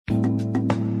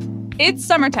It's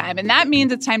summertime, and that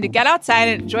means it's time to get outside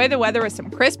and enjoy the weather with some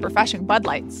crisp, refreshing Bud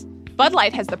Lights. Bud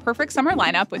Light has the perfect summer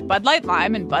lineup with Bud Light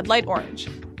Lime and Bud Light Orange,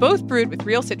 both brewed with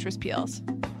real citrus peels.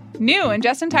 New and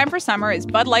just in time for summer is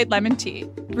Bud Light Lemon Tea,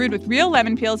 brewed with real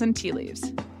lemon peels and tea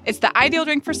leaves. It's the ideal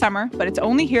drink for summer, but it's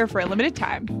only here for a limited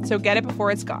time, so get it before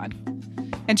it's gone.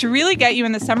 And to really get you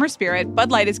in the summer spirit,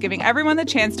 Bud Light is giving everyone the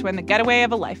chance to win the getaway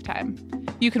of a lifetime.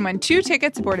 You can win 2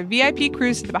 tickets aboard a VIP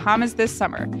cruise to the Bahamas this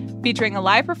summer, featuring a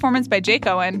live performance by Jake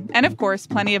Owen and, of course,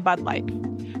 plenty of Bud Light.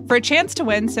 For a chance to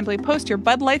win, simply post your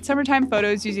Bud Light summertime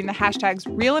photos using the hashtags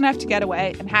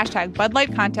RealEnoughToGetAway and hashtag Bud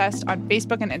Light Contest on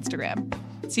Facebook and Instagram.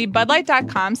 See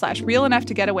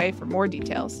budlight.com/realenoughtogetaway for more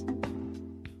details.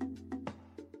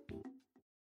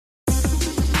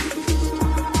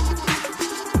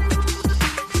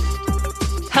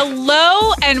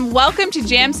 Hello and welcome to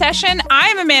Jam Session.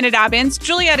 I'm Amanda Dobbins.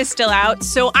 Juliet is still out,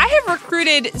 so I have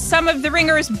recruited some of the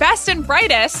Ringer's best and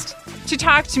brightest to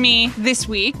talk to me this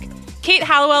week. Kate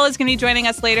Hallowell is going to be joining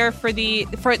us later for the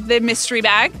mystery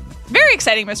bag. Very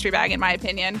exciting mystery bag, in my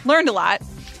opinion. Learned a lot.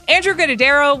 Andrew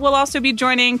Guttadero will also be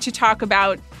joining to talk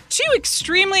about 2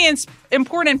 extremely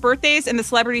important birthdays in the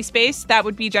celebrity space. That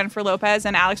would be Jennifer Lopez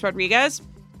and Alex Rodriguez.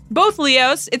 Both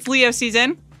Leos. It's Leo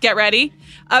season. Get ready.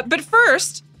 But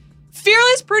first,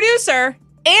 fearless producer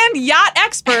and yacht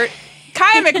expert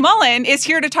Kaya McMullen is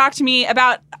here to talk to me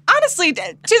about, honestly,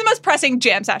 to the most pressing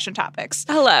Jam Session topics.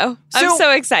 Hello. I'm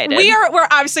so excited. We're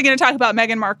obviously going to talk about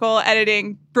Meghan Markle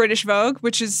editing British Vogue,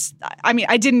 which is, I mean,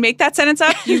 I didn't make that sentence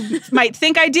up. You might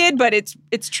think I did, but it's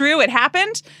true. It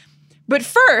happened. But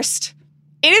first,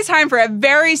 it is time for a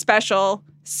very special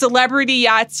Celebrity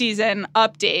Yacht Season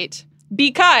update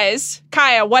because,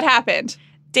 Kaya, what happened?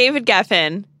 David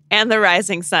Geffen and the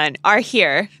Rising Sun are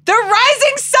here. The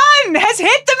Rising Sun has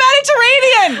hit the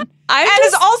Mediterranean and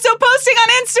is also posting on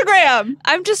Instagram.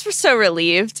 I'm just so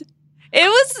relieved. It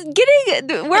was getting,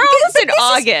 we're almost in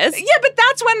August. Yeah, but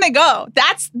that's when they go.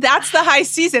 That's the high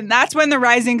season. That's when the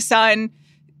Rising Sun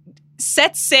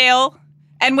sets sail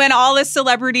and when all the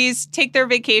celebrities take their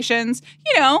vacations.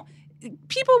 You know,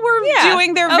 people were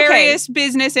doing their various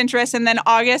business interests, and then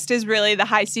August is really the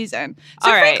high season. So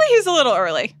frankly, he's a little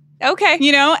early. Okay.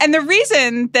 You know, and the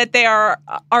reason that they are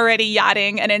already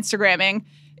yachting and Instagramming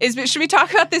is, should we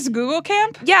talk about this Google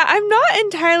camp? Yeah, I'm not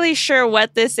entirely sure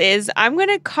what this is. I'm going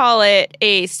to call it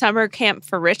a summer camp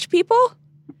for rich people.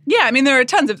 Yeah, I mean, there are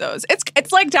tons of those.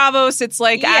 It's like Davos. It's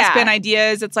like Aspen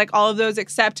Ideas. It's like all of those,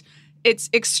 except it's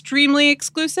extremely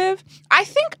exclusive. I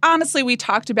think, honestly, we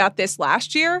talked about this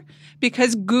last year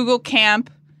because Google Camp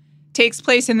takes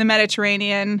place in the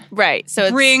Mediterranean. Right. So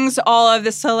it brings all of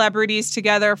the celebrities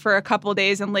together for a couple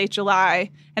days in late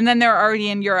July. And then they're already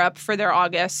in Europe for their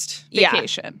August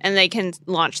vacation. Yeah, and they can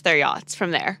launch their yachts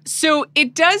from there. So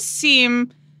it does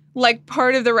seem like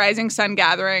part of the Rising Sun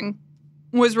gathering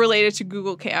was related to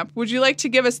Google Camp. Would you like to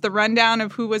give us the rundown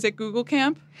of who was at Google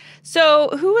Camp? So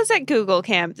who was at Google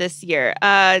Camp this year?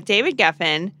 David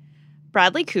Geffen.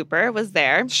 Bradley Cooper was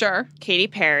there. Sure. Katy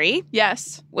Perry.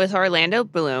 Yes. With Orlando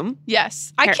Bloom.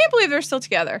 Yes. I can't believe they're still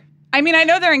together. I mean, I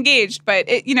know they're engaged, but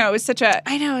it was such a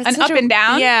an up and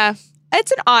down. Yeah.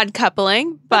 It's an odd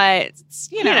coupling, but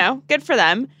you know, good for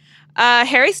them.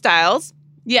 Harry Styles.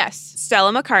 Yes.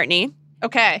 Stella McCartney.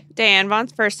 Okay. Diane von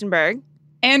Furstenberg.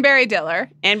 And Barry Diller.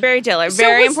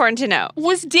 Very important to know.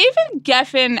 Was David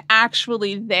Geffen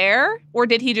actually there, or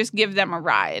did he just give them a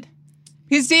ride?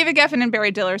 Because David Geffen and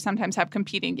Barry Diller sometimes have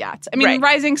competing yachts. I mean,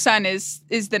 Rising Sun is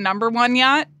the number one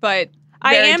yacht, but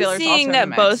I Barry am Diller's seeing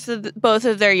also that both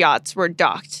of their yachts were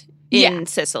docked in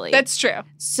Sicily. That's true.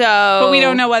 So, but we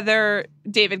don't know whether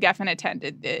David Geffen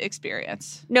attended the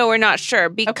experience. No, we're not sure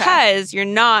because you're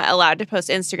not allowed to post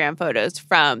Instagram photos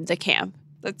from the camp.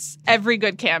 Every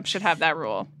good camp should have that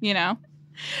rule, you know?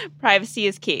 Privacy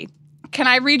is key. Can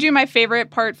I read you my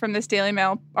favorite part from this Daily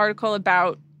Mail article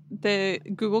about the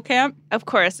Google camp? Of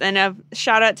course. And a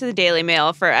shout out to the Daily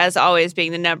Mail for, as always,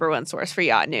 being the number one source for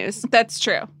yacht news. That's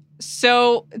true.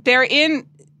 So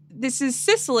this is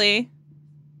Sicily,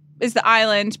 is the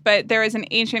island, but there is an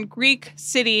ancient Greek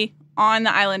city on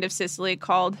the island of Sicily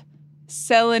called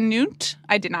Selinunt.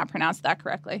 I did not pronounce that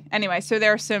correctly. Anyway, so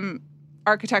there are some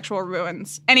architectural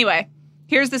ruins. Anyway,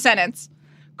 here's the sentence.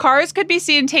 Cars could be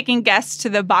seen taking guests to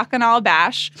the Bacchanal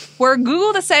Bash, where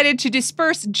Google decided to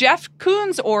disperse Jeff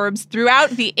Koons orbs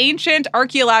throughout the ancient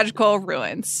archaeological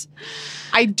ruins.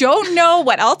 I don't know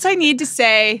what else I need to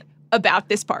say about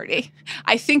this party.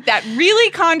 I think that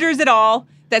really conjures it all.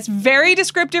 That's very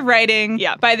descriptive writing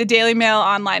by the Daily Mail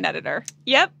online editor.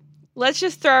 Yep. Let's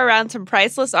just throw around some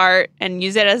priceless art and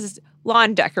use it as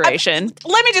lawn decoration.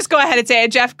 Let me just go ahead and say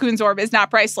it. Jeff Koons orb is not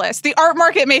priceless. The art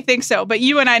market may think so, but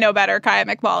you and I know better, Kaya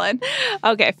McMullen.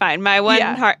 Okay, fine. My one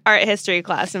art history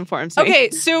class informs me. Okay,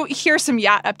 so here's some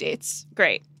yacht updates.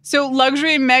 Great. So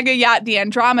luxury mega yacht the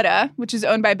Andromeda, which is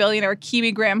owned by billionaire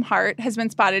Kiwi Graham Hart, has been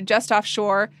spotted just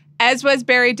offshore, as was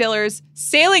Barry Diller's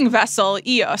sailing vessel,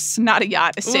 Eos. Not a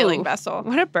yacht, a sailing vessel.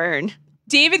 What a burn.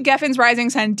 David Geffen's Rising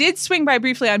Sun did swing by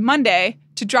briefly on Monday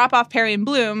to drop off Perry and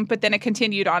Bloom, but then it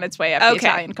continued on its way up the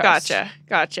Italian coast.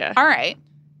 Gotcha. All right.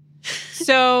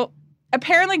 So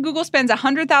apparently Google spends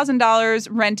 $100,000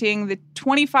 renting the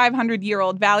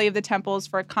 2,500-year-old Valley of the Temples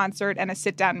for a concert and a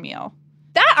sit-down meal.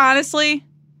 That honestly...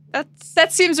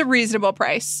 That seems a reasonable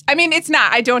price. I mean, it's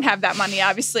not. I don't have that money,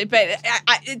 obviously, but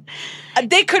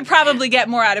they could probably get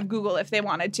more out of Google if they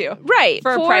wanted to. Right.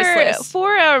 For a price list.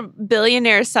 For a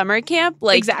billionaire summer camp,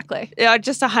 like exactly.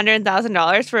 Just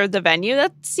 $100,000 for the venue,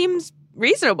 that seems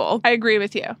reasonable. I agree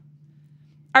with you.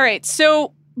 All right.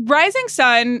 So Rising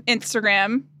Sun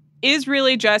Instagram is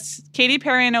really just Katy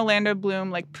Perry and Orlando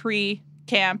Bloom, like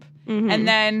pre-camp. Mm-hmm. And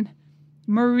then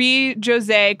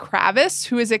Marie-Josée Kravis,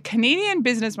 who is a Canadian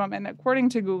businesswoman, according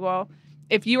to Google.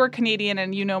 If you are Canadian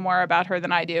and you know more about her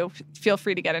than I do, feel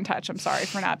free to get in touch. I'm sorry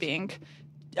for not being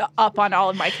up on all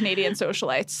of my Canadian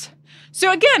socialites. So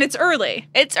again, it's early.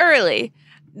 It's early.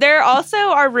 There also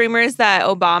are rumors that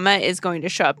Obama is going to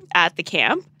show up at the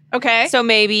camp. Okay. So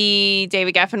maybe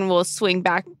David Geffen will swing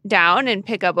back down and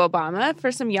pick up Obama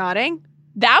for some yachting.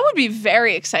 That would be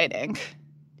very exciting.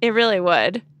 It really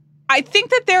would. I think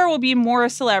that there will be more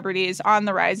celebrities on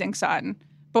the Rising Sun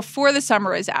before the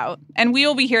summer is out, and we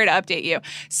will be here to update you.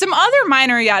 Some other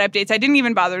minor yacht updates. I didn't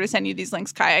even bother to send you these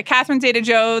links, Kaya. Catherine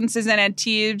Zeta-Jones is in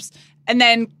Antibes, and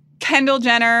then Kendall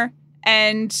Jenner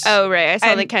and... Oh, right. I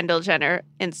saw the Kendall Jenner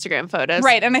Instagram photos.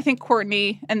 Right, and I think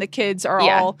Courtney and the kids are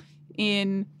all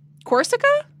in Corsica,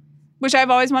 which I've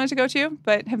always wanted to go to,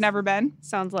 but have never been.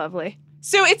 Sounds lovely.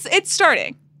 So it's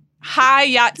starting. High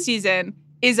yacht season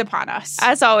is upon us.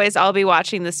 As always, I'll be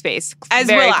watching the space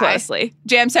very closely.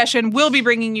 Jam Session will be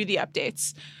bringing you the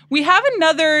updates. We have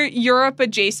another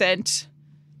Europe-adjacent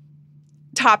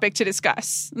topic to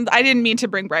discuss. I didn't mean to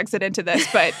bring Brexit into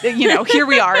this, but, here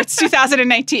we are. It's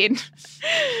 2019.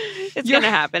 It's going to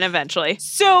happen eventually.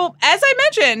 So, as I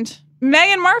mentioned,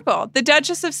 Meghan Markle, the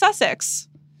Duchess of Sussex,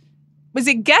 was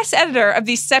a guest editor of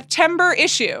the September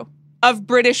issue of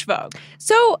British Vogue.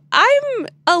 So I'm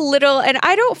a little, and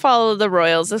I don't follow the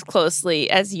royals as closely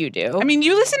as you do. I mean,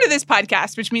 you listen to this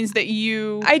podcast, which means that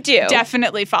I do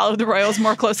definitely follow the royals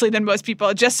more closely than most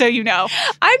people, just so you know.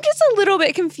 I'm just a little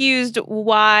bit confused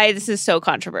why this is so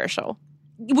controversial.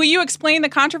 Will you explain the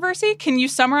controversy? Can you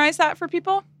summarize that for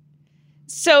people?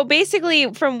 So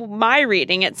basically, from my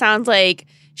reading, it sounds like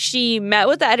she met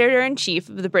with the editor-in-chief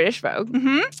of the British Vogue.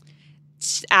 Mm-hmm.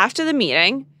 After the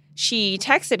meeting, she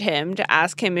texted him to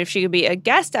ask him if she could be a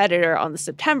guest editor on the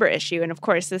September issue. And of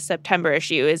course, the September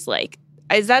issue is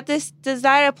does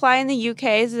that apply in the UK?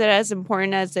 Is it as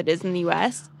important as it is in the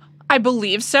US? I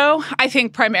believe so. I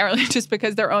think primarily just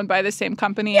because they're owned by the same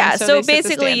company. Yeah, so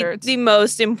basically the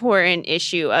most important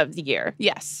issue of the year.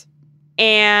 Yes.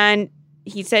 And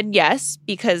he said yes,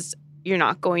 because you're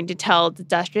not going to tell the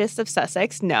Duchess of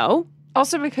Sussex no.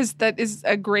 Also because that is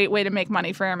a great way to make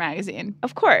money for our magazine.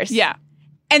 Of course. Yeah.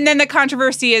 And then the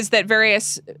controversy is that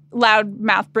various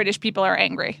loudmouth British people are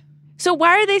angry. So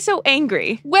why are they so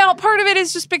angry? Well, part of it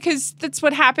is just because that's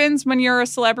what happens when you're a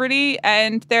celebrity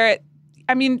and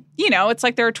it's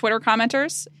like there are Twitter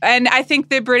commenters. And I think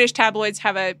the British tabloids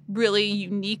have a really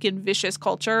unique and vicious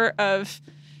culture of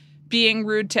being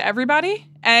rude to everybody.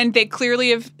 And they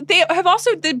clearly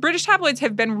the British tabloids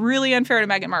have been really unfair to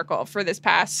Meghan Markle for this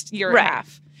past year and a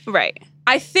half. Right.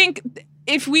 I think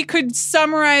if we could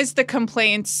summarize the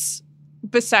complaints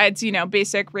besides,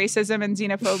 basic racism and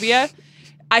xenophobia,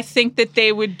 I think that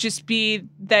they would just be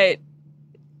that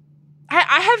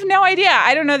I have no idea.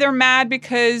 I don't know. They're mad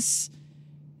because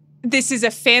this is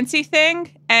a fancy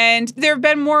thing. And there have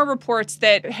been more reports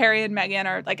that Harry and Meghan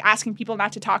are asking people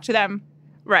not to talk to them.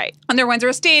 Right. On their Windsor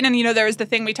estate. And, there was the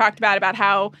thing we talked about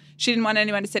how she didn't want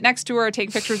anyone to sit next to her or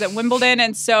take pictures at Wimbledon.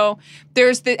 And so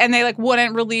and they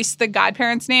wouldn't release the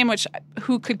godparent's name, which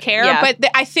who could care? Yeah. But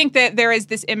I think that there is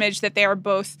this image that they are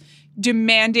both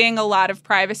demanding a lot of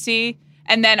privacy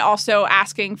and then also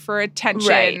asking for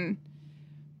attention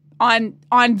on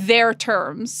their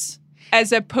terms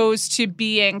as opposed to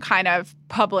being kind of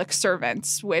public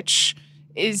servants, which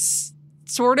is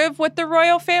sort of what the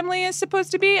royal family is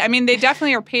supposed to be. I mean, they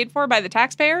definitely are paid for by the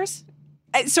taxpayers.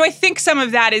 So I think some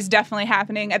of that is definitely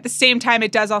happening. At the same time,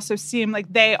 it does also seem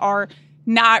like they have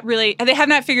not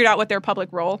figured out what their public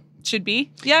role should be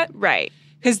yet. Right.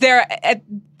 because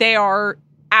they are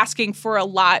asking for a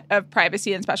lot of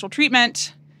privacy and special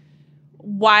treatment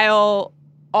while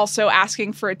also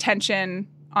asking for attention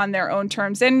on their own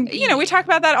terms. And, we talk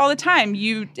about that all the time.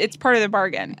 It's part of the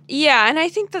bargain. Yeah, and I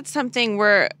think that's something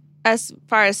where, as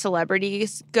far as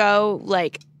celebrities go,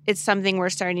 like, it's something we're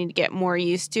starting to get more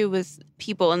used to with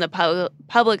people in the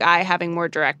public eye having more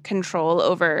direct control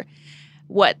over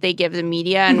what they give the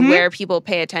media and where people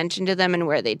pay attention to them and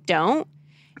where they don't.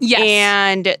 Yes.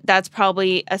 And that's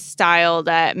probably a style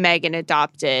that Meghan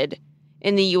adopted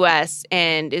in the U.S.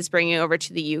 and is bringing over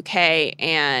to the U.K.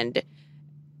 and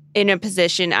in a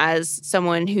position as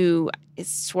someone who is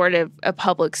sort of a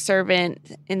public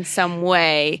servant in some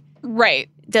way. Right.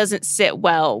 Doesn't sit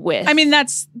well with. I mean,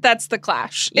 that's the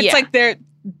clash. It's like the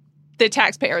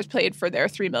taxpayers paid for their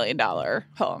 $3 million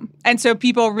home. And so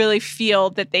people really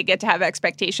feel that they get to have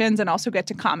expectations and also get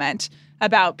to comment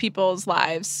about people's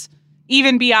lives,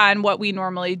 even beyond what we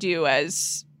normally do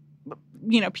as,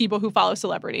 people who follow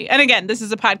celebrity. And again, this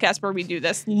is a podcast where we do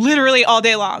this literally all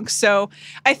day long. So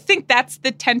I think that's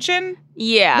the tension.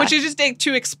 Yeah. Which is just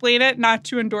to explain it, not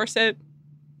to endorse it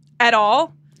at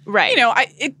all. Right.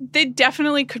 They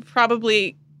definitely could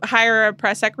probably hire a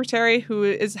press secretary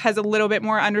who has a little bit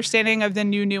more understanding of the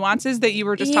new nuances that you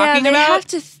were just talking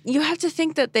about. You have to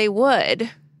think that they would.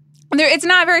 It's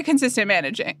not very consistent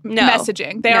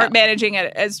messaging. They aren't managing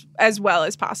it as well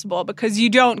as possible because you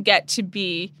don't get to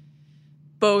be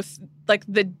both like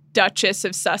the Duchess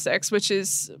of Sussex, which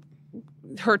is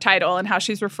her title and how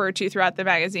she's referred to throughout the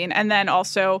magazine, and then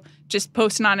also just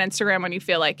posting on Instagram when you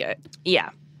feel like it.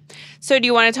 Yeah. So do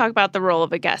you want to talk about the role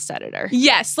of a guest editor?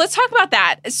 Yes, let's talk about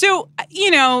that. So,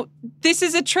 this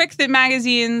is a trick that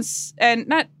magazines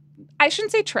I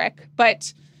shouldn't say trick,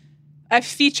 but a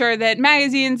feature that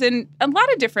magazines and a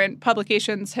lot of different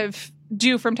publications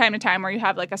do from time to time where you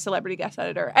have like a celebrity guest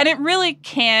editor. And it really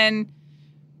can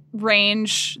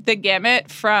range the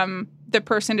gamut from the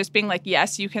person just being like,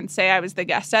 yes, you can say I was the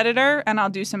guest editor and I'll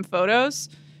do some photos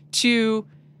to...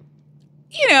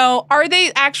 are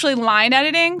they actually line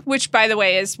editing? Which, by the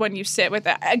way, is when you sit with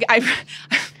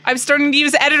I'm starting to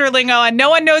use editor lingo, and no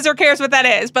one knows or cares what that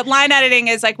is. But line editing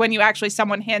is like when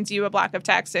someone hands you a block of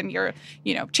text, and you're,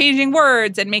 changing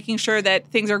words and making sure that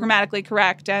things are grammatically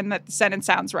correct and that the sentence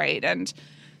sounds right. And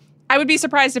I would be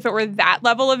surprised if it were that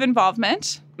level of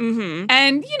involvement. Mm-hmm.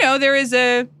 And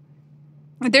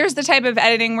there's the type of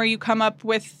editing where you come up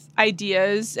with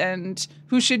ideas and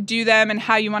who should do them and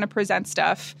how you want to present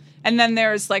stuff. And then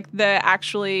there's like the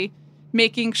actually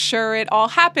making sure it all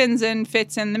happens and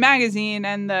fits in the magazine,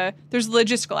 and there's the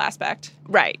logistical aspect.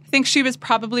 Right. I think she was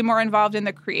probably more involved in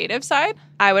the creative side.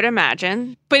 I would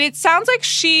imagine. But it sounds like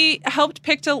she helped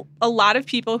pick a lot of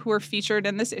people who were featured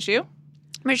in this issue.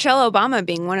 Michelle Obama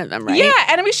being one of them, right? Yeah,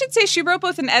 and we should say she wrote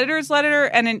both an editor's letter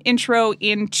and an intro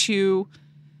to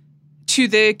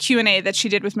the Q&A that she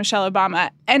did with Michelle Obama.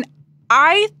 And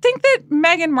I think that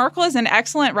Meghan Markle is an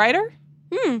excellent writer.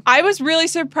 I was really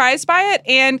surprised by it.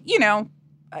 And,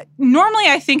 normally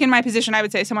I think in my position I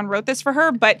would say someone wrote this for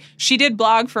her, but she did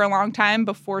blog for a long time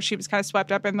before she was kind of swept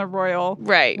up in the royal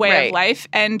way of life.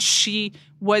 And she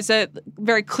was a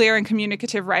very clear and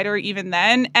communicative writer even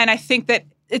then. And I think that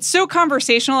it's so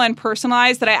conversational and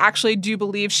personalized that I actually do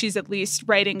believe she's at least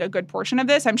writing a good portion of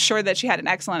this. I'm sure that she had an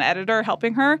excellent editor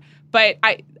helping her, but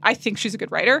I think she's a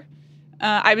good writer.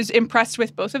 I was impressed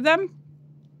with both of them.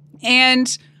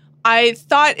 And I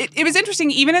thought it was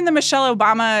interesting, even in the Michelle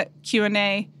Obama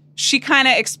Q&A, she kind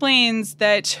of explains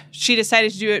that she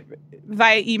decided to do it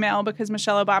via email because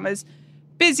Michelle Obama's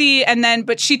busy.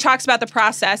 But she talks about the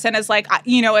process and is like,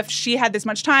 if she had this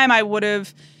much time, I would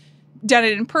have done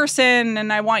it in person.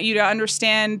 And I want you to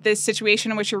understand this situation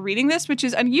in which you're reading this, which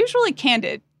is unusually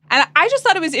candid. And I just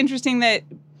thought it was interesting that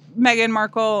Meghan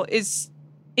Markle is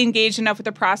engaged enough with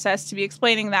the process to be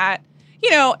explaining that.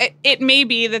 It may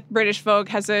be that British Vogue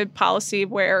has a policy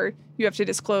where you have to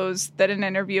disclose that an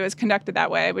interview is conducted that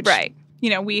way, which,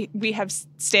 we have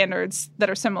standards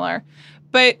that are similar.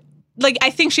 But,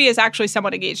 I think she is actually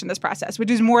somewhat engaged in this process,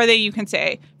 which is more than you can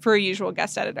say for a usual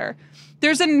guest editor.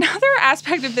 There's another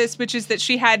aspect of this, which is that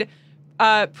she had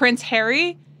Prince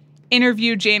Harry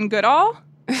interview Jane Goodall,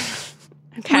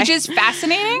 which is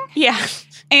fascinating. Yeah.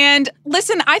 And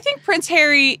listen, I think Prince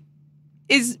Harry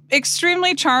is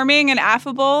extremely charming and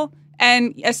affable,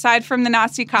 and aside from the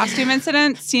Nazi costume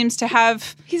incident, seems to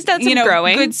have he's done some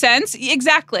growing, good sense.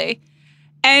 Exactly.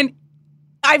 And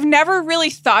I've never really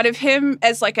thought of him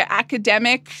as like an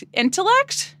academic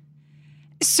intellect.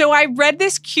 So I read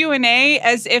this Q&A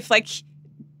as if like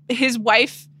his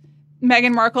wife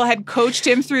Meghan Markle had coached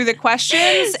him through the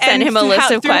questions. Send him a list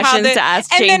of questions to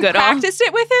ask Jane Goodall. And then practiced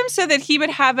it with him so that he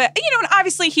would have and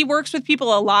obviously he works with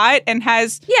people a lot and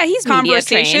has he's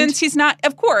conversations. He's not,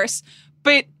 of course,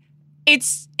 but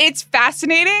it's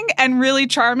fascinating and really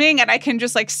charming. And I can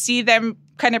just like see them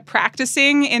kind of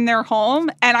practicing in their home.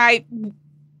 And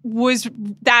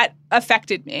that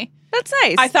affected me. That's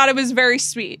nice. I thought it was very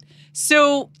sweet.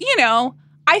 So,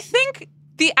 I think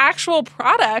the actual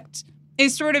product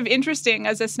is sort of interesting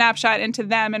as a snapshot into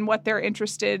them and what they're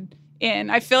interested in.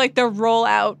 I feel like the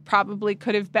rollout probably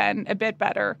could have been a bit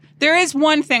better. There is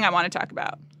one thing I want to talk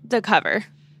about. The cover.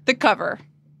 The cover.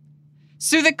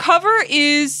 So the cover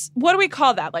is, what do we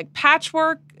call that? Like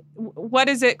patchwork? What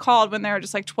is it called when there are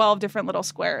just like 12 different little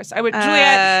squares?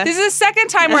 Juliet, this is the second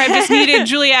time where I've just needed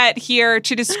Juliet here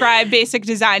to describe basic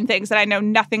design things that I know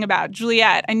nothing about.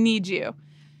 Juliet, I need you.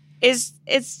 It's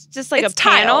just like a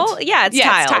panel? Tiled. Yeah, it's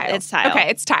tiled. It's tiled. Okay,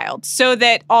 it's tiled so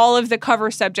that all of the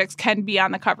cover subjects can be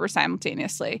on the cover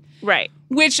simultaneously. Right.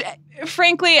 Which,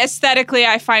 frankly, aesthetically,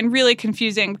 I find really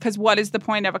confusing because what is the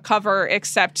point of a cover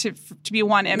except to be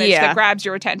one image that grabs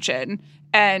your attention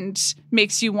and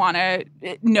makes you want to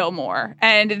know more?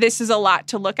 And this is a lot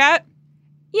to look at.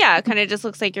 Yeah, it kind of just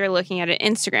looks like you're looking at an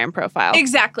Instagram profile.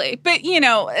 Exactly. But,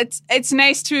 it's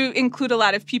nice to include a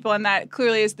lot of people, and that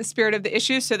clearly is the spirit of the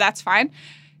issue, so that's fine.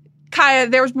 Kaya,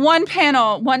 there's one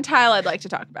tile I'd like to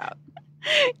talk about.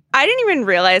 I didn't even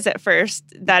realize at first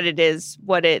that it is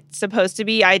what it's supposed to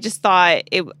be. I just thought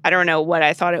I don't know what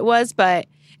I thought it was, but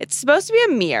it's supposed to be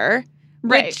a mirror.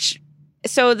 Right.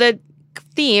 So the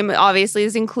theme, obviously,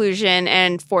 is inclusion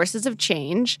and forces of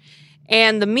change.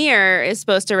 And the mirror is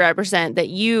supposed to represent that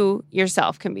you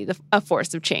yourself can be a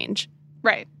force of change.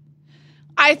 Right.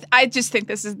 I just think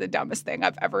this is the dumbest thing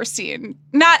I've ever seen.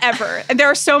 Not ever. And there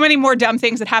are so many more dumb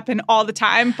things that happen all the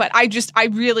time, but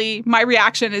my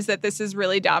reaction is that this is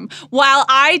really dumb. While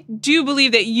I do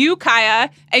believe that you,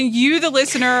 Kaya, and you, the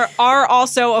listener, are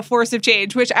also a force of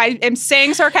change, which I am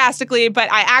saying sarcastically,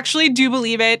 but I actually do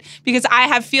believe it because I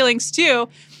have feelings too.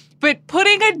 But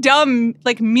putting a dumb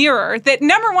mirror that,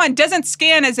 number one, doesn't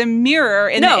scan as a mirror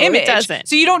in the image. It doesn't.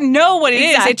 So you don't know what it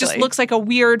is. It just looks like a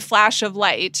weird flash of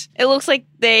light. It looks like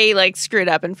they screwed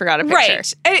up and forgot a picture.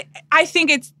 Right. I think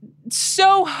it's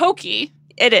so hokey.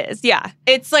 It is, yeah.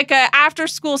 It's like a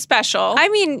after-school special. I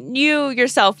mean, you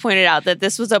yourself pointed out that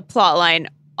this was a plot line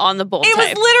on the Bold Type. It was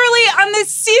literally on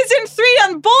this season 3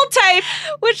 on Bold Type.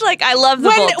 Which, I love the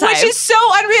Bold Type. Which is so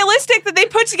unrealistic that they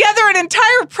put together an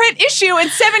entire print issue in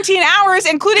 17 hours,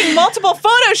 including multiple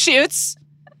photo shoots.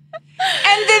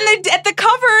 And then at the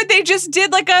cover, they just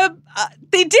did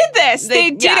they did this.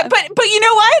 They did it. But you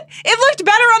know what? It looked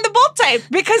better on the Bold Type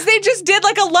because they just did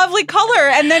a lovely color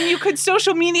and then you could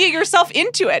social media yourself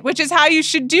into it, which is how you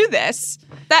should do this.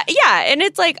 And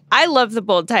it's I love the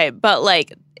Bold Type, but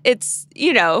it's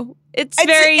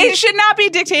very... It should not be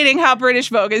dictating how British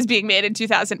Vogue is being made in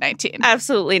 2019.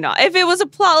 Absolutely not. If it was a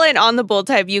plotline on the Bold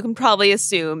Type, you can probably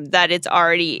assume that it's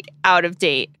already out of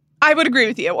date. I would agree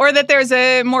with you. Or that there's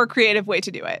a more creative way to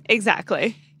do it.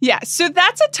 Exactly. Yeah, so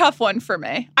that's a tough one for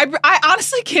me. I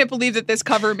honestly can't believe that this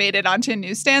cover made it onto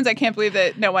newsstands. I can't believe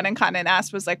that no one in Condé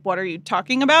Nast was what are you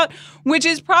talking about? Which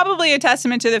is probably a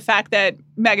testament to the fact that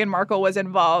Meghan Markle was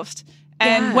involved.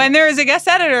 And when there is a guest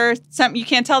editor, you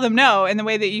can't tell them no in the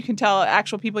way that you can tell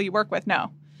actual people you work with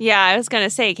no. Yeah, I was going to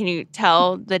say, can you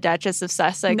tell the Duchess of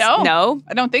Sussex no?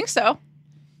 I don't think so.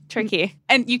 Tricky.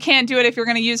 And you can't do it if you're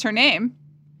going to use her name.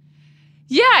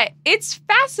 Yeah, it's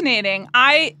fascinating.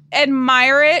 I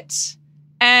admire it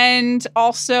and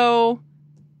also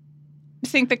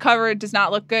think the cover does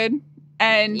not look good.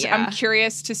 And I'm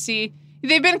curious to see.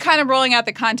 They've been kind of rolling out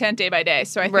the content day by day,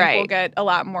 so I think we'll get a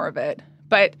lot more of it.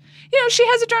 But, she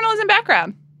has a journalism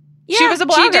background. Yeah, she was a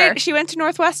blogger. She did. She went to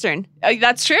Northwestern.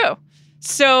 That's true.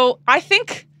 So I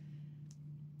think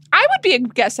I would be a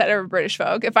guest editor of British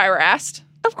Vogue if I were asked.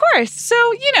 Of course. So,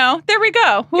 there we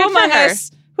go. Who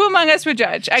among us would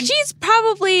judge? She's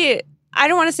probably, I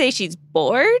don't want to say she's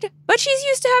bored, but she's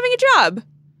used to having a job.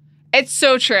 It's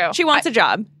so true. She wants a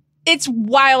job. It's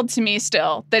wild to me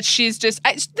still that she's just...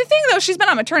 the thing, though, she's been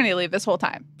on maternity leave this whole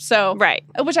time. So, right.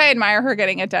 Which I admire her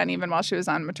getting it done even while she was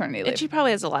on maternity leave. And she probably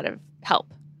has a lot of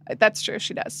help. That's true.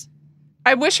 She does.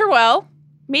 I wish her well.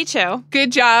 Me too.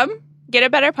 Good job. Get a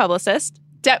better publicist.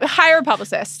 Hire a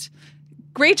publicist.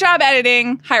 Great job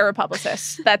editing. Hire a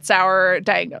publicist. That's our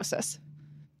diagnosis.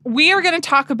 We are going to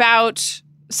talk about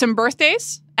some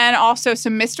birthdays and also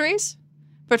some mysteries.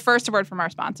 But first, a word from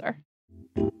our sponsor.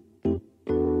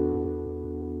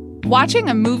 Watching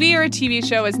a movie or a TV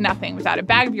show is nothing without a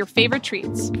bag of your favorite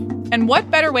treats. And what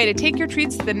better way to take your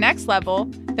treats to the next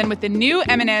level than with the new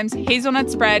M&M's Hazelnut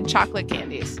Spread chocolate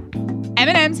candies.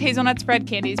 M&M's Hazelnut Spread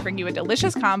candies bring you a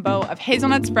delicious combo of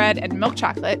hazelnut spread and milk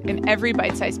chocolate in every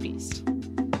bite-sized piece.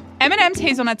 M&M's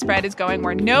Hazelnut Spread is going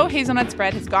where no hazelnut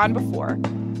spread has gone before,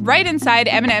 right inside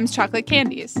M&M's chocolate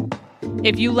candies.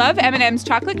 If you love M&M's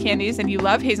chocolate candies and you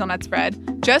love hazelnut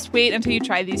spread, just wait until you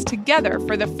try these together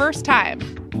for the first time.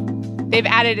 They've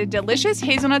added a delicious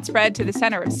hazelnut spread to the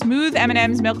center of smooth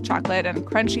M&M's milk chocolate and a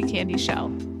crunchy candy shell.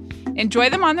 Enjoy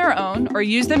them on their own or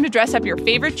use them to dress up your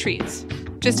favorite treats.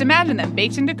 Just imagine them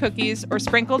baked into cookies or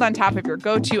sprinkled on top of your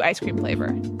go-to ice cream flavor.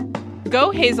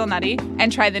 Go hazelnutty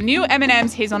and try the new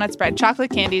M&M's Hazelnut Spread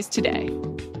chocolate candies today.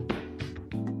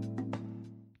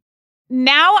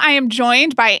 Now I am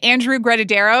joined by Andrew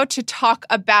Gredadero to talk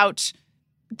about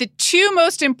the two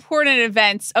most important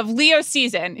events of Leo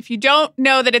season. If you don't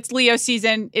know that it's Leo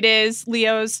season, it is.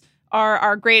 Leos are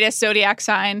our greatest zodiac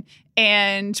sign,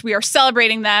 and we are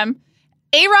celebrating them.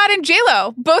 A-Rod and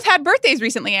J-Lo both had birthdays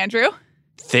recently, Andrew.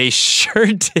 They sure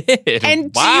did.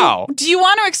 And wow. Do you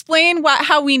want to explain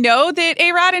how we know that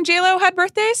A-Rod and J-Lo had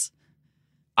birthdays?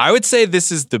 I would say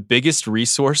this is the biggest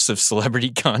resource of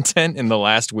celebrity content in the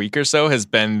last week or so has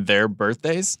been their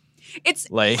birthdays.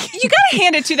 It's like you gotta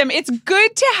hand it to them. It's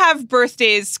good to have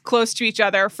birthdays close to each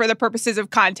other for the purposes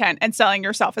of content and selling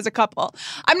yourself as a couple.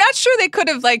 I'm not sure they could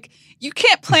have you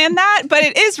can't plan that, but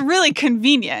it is really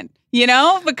convenient,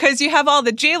 because you have all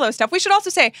the J-Lo stuff. We should also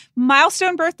say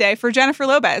milestone birthday for Jennifer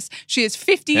Lopez. She is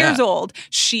 50 years old.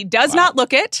 She does not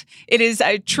look it. It is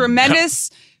a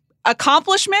tremendous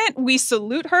accomplishment. We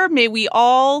salute her. May we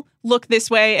all look this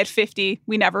way at 50.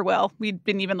 We never will. We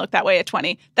didn't even look that way at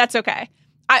 20. That's okay.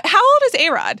 How old is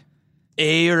A-Rod?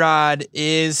 A-Rod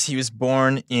he was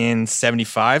born in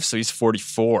 75, so he's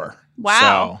 44.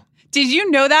 Wow. So. Did you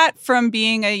know that from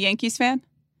being a Yankees fan?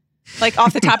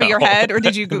 Off the top of your head, or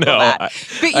did you Google that?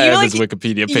 But I have his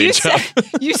Wikipedia page up.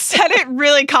 You said it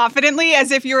really confidently,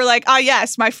 as if you were like,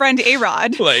 yes, my friend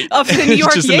A-Rod of the New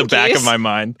York just Yankees. In the back of my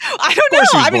mind. I don't know.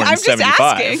 I mean, I'm just 75.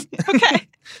 asking. Okay.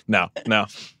 No, okay.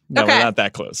 We're not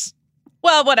that close.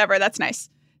 Well, whatever. That's nice.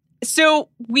 So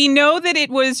we know that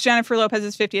it was Jennifer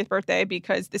Lopez's 50th birthday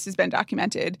because this has been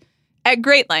documented at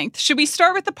great length. Should we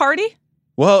start with the party?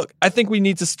 Well, I think we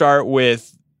need to start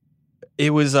with, it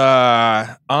was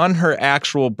on her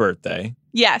actual birthday.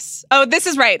 Yes. Oh, this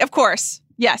is right. Of course.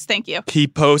 Yes. Thank you. He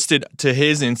posted to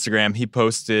his Instagram,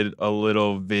 a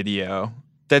little video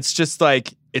that's just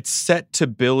it's set to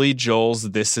Billy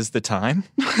Joel's This Is the Time.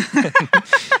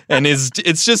 And it's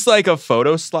just a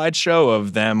photo slideshow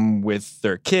of them with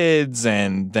their kids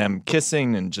and them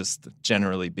kissing and just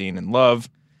generally being in love.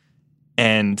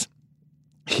 And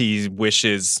he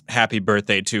wishes happy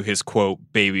birthday to his, quote,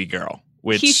 baby girl,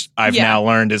 which I've now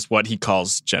learned is what he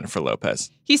calls Jennifer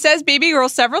Lopez. He says baby girl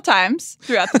several times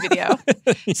throughout the video.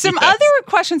 Some other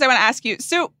questions I want to ask you.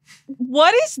 So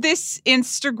what is this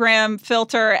Instagram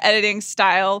filter editing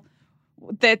style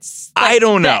that's I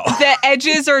don't know. The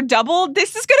edges are doubled?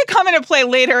 This is going to come into play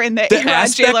later in the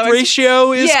aspect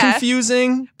ratio is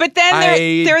confusing. But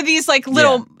then there are these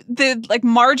little the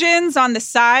margins on the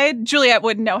side. Juliet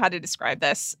wouldn't know how to describe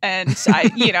this, and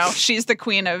she's the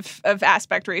queen of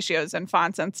aspect ratios and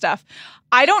fonts and stuff.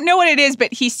 I don't know what it is,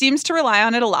 but he seems to rely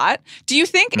on it a lot. Do you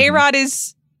think A-Rod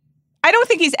is? I don't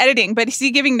think he's editing, but is he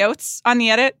giving notes on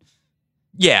the edit?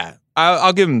 Yeah,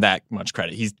 I'll give him that much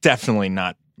credit. He's definitely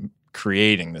not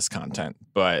creating this content,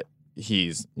 but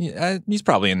he's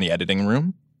probably in the editing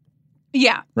room.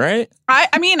 Yeah. Right?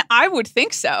 I mean, I would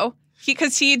think so.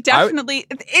 Because he definitely,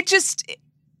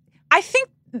 I think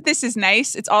this is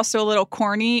nice. It's also a little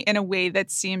corny in a way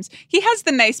that seems, he has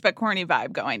the nice but corny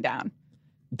vibe going down.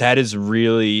 That is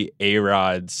really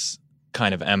A-Rod's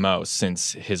kind of MO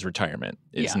since his retirement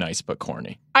is nice but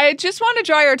corny. I just want to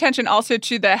draw your attention also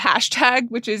to the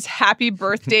hashtag, which is happy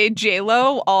birthday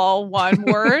JLo, all one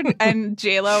word, and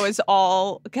JLo is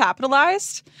all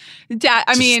capitalized.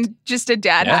 Just a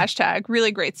dad hashtag.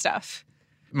 Really great stuff.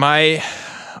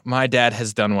 My dad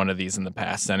has done one of these in the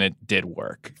past, and it did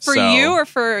work. For you or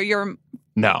for your...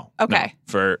 No. Okay.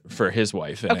 No, for his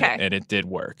wife, and it did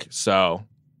work. So,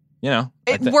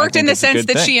 it worked in the sense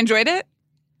that she enjoyed it?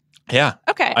 Yeah.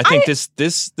 Okay. I think this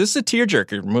is a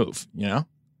tearjerker move,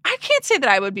 I can't say that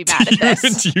I would be mad at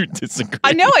this. Do you disagree?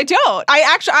 No, I don't.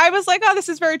 I was like, oh, this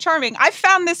is very charming. I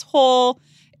found this whole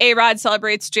A-Rod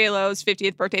celebrates J-Lo's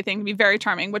 50th birthday thing to be very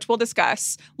charming, which we'll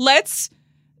discuss.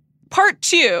 Part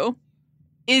 2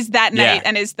 is that night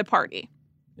and is the party.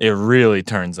 It really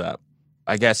turns up.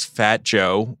 I guess Fat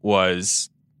Joe was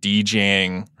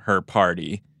DJing her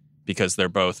party because they're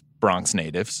both Bronx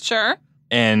natives. Sure.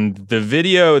 And the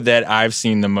video that I've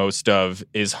seen the most of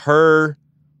is her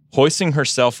hoisting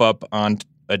herself up on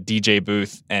a DJ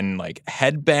booth and like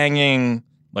headbanging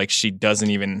like she doesn't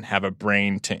even have a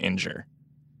brain to injure.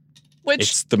 Which,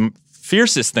 it's the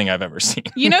fiercest thing I've ever seen.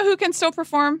 You know who can still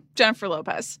perform? Jennifer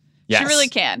Lopez. Yes. She really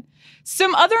can.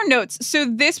 Some other notes. So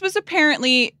this was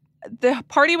apparently, the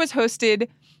party was hosted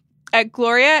at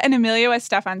Gloria and Emilio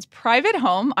Estefan's private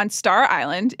home on Star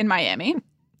Island in Miami.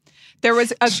 There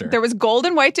was there was gold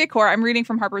and white decor. I'm reading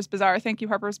from Harper's Bazaar. Thank you,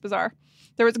 Harper's Bazaar.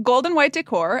 There was gold and white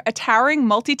decor, a towering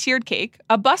multi-tiered cake,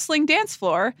 a bustling dance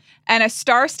floor, and a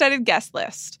star-studded guest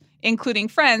list, including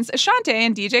friends Ashanti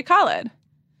and DJ Khaled.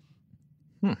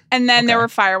 And then there were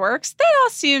fireworks. That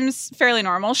all seems fairly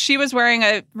normal. She was wearing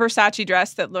a Versace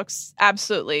dress that looks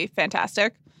absolutely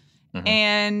fantastic. Mm-hmm.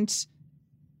 And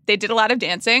they did a lot of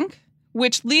dancing,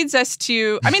 which leads us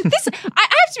to, I mean, this, I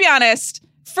have to be honest,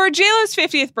 for JLo's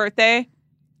 50th birthday,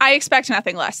 I expect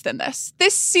nothing less than this.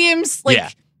 This seems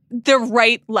like the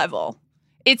right level.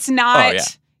 It's not,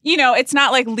 you know, it's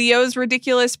not like Leo's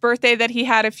ridiculous birthday that he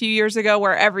had a few years ago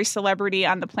where every celebrity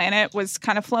on the planet was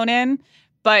kind of flown in.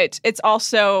 But it's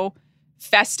also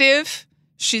festive.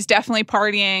 She's definitely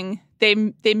partying.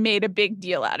 They made a big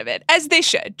deal out of it, as they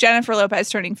should. Jennifer Lopez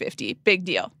turning 50, big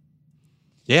deal.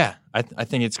 Yeah, I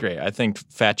think it's great. I think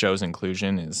Fat Joe's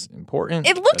inclusion is important.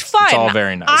 It looked fun. It's all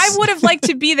very nice. I would have liked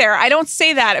to be there. I don't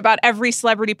say that about every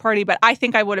celebrity party, but I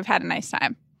think I would have had a nice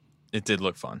time. It did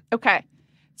look fun. Okay.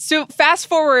 So fast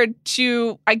forward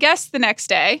to, I guess, the next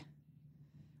day.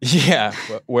 Yeah,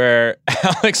 where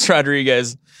Alex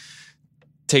Rodriguez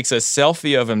takes a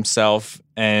selfie of himself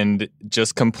and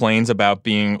just complains about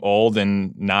being old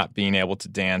and not being able to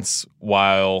dance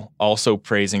while also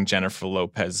praising Jennifer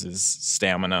Lopez's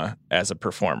stamina as a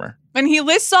performer. And he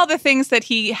lists all the things that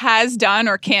he has done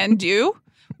or can do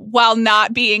while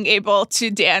not being able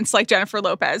to dance like Jennifer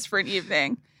Lopez for an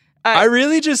evening.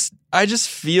 I just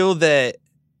feel that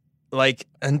like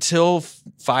until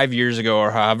 5 years ago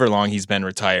or however long he's been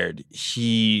retired,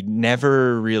 he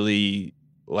never really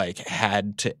like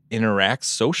had to interact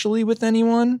socially with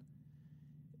anyone.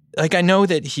 Like I know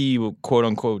that he quote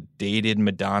unquote dated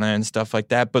Madonna and stuff like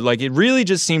that, but like it really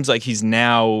just seems like he's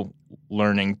now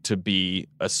learning to be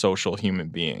a social human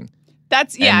being.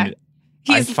 That's and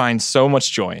I find so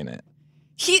much joy in it.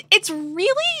 It's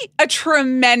really a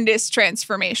tremendous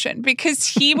transformation because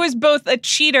he was both a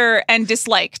cheater and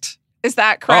disliked. Is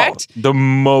that correct?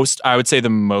 I would say the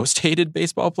most hated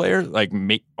baseball player, like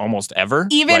almost ever.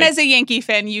 Even as a Yankee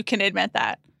fan, you can admit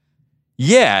that.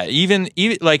 Yeah, even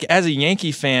like as a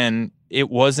Yankee fan, it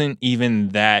wasn't even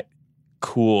that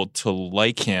cool to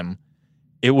like him.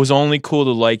 It was only cool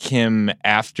to like him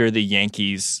after the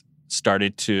Yankees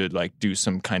started to like do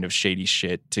some kind of shady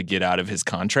shit to get out of his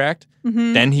contract.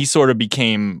 Mm-hmm. Then he sort of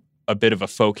became a bit of a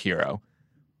folk hero.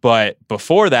 But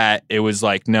before that, it was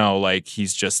like, no, like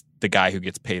he's just the guy who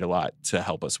gets paid a lot to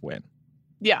help us win.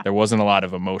 Yeah. There wasn't a lot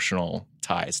of emotional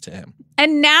ties to him.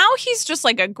 And now he's just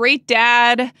like a great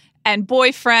dad and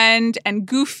boyfriend and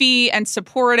goofy and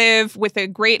supportive with a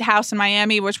great house in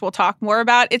Miami, which we'll talk more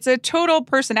about. It's a total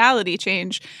personality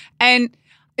change. And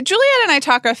Juliet and I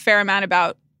talk a fair amount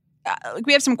about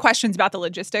we have some questions about the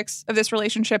logistics of this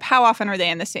relationship. How often are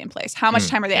they in the same place? How much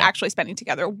time are they actually spending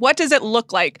together? What does it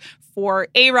look like for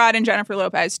A-Rod and Jennifer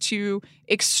Lopez, two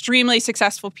extremely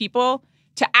successful people,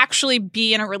 to actually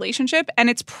be in a relationship? And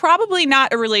it's probably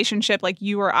not a relationship like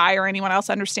you or I or anyone else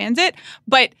understands it,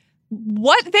 but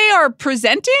what they are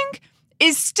presenting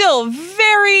is still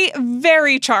very,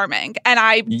 very charming. And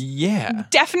I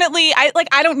definitely,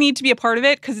 I don't need to be a part of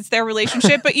it because it's their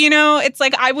relationship. But, you know, it's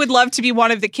like I would love to be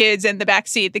one of the kids in the back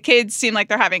seat. The kids seem like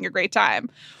they're having a great time.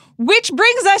 Which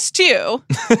brings us to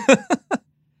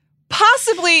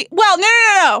possibly, well,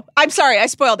 no. I'm sorry, I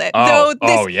spoiled it.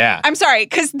 I'm sorry,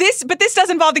 because this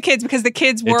does involve the kids because the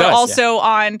kids were also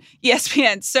on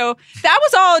ESPN. So that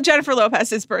was all Jennifer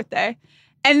Lopez's birthday.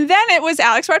 And then it was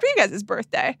Alex Rodriguez's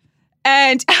birthday.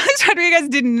 And Alex Rodriguez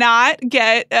did not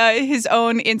get his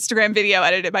own Instagram video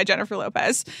edited by Jennifer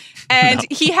Lopez. And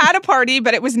he had a party,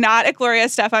 but it was not at Gloria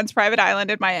Estefan's private island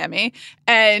in Miami.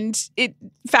 And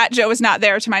Fat Joe was not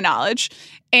there to my knowledge.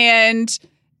 And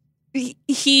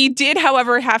he did,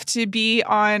 however, have to be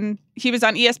he was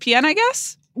on ESPN, I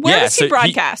guess? Where does he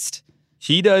broadcast?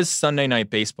 He does Sunday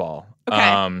Night Baseball. Okay.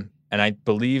 And I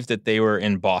believe that they were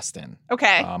in Boston.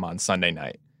 Okay. On Sunday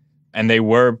night. And they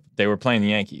were playing the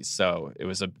Yankees, so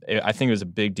I think it was a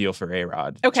big deal for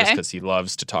A-Rod, just because he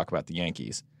loves to talk about the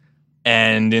Yankees.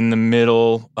 And in the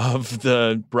middle of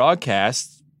the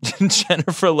broadcast,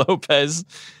 Jennifer Lopez,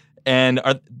 and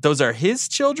those are his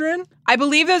children? I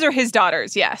believe those are his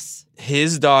daughters. Yes,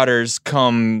 his daughters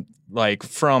come like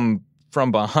from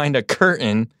behind a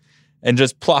curtain and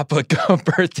just plop a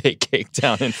birthday cake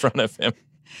down in front of him.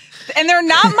 And they're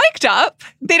not mic'd up.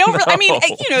 They don't really, I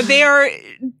mean, they are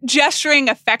gesturing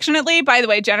affectionately. By the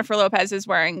way, Jennifer Lopez is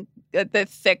wearing the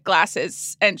thick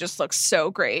glasses and just looks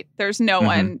so great. There's no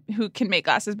one who can make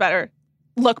glasses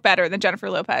look better than Jennifer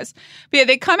Lopez. But yeah,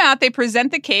 they come out, they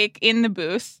present the cake in the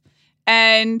booth,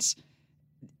 and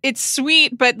it's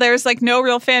sweet, but there's like no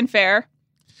real fanfare.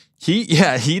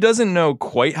 He doesn't know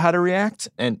quite how to react,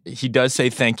 and he does say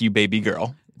thank you, baby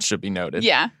girl. It should be noted.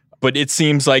 Yeah. But it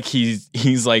seems like he's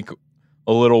like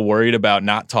a little worried about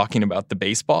not talking about the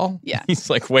baseball. Yeah. He's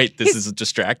like, wait, this is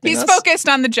distracting us. He's focused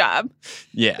on the job.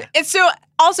 Yeah. And so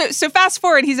fast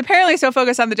forward, he's apparently so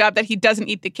focused on the job that he doesn't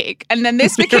eat the cake. And then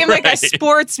this became like a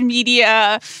sports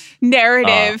media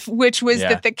narrative, which was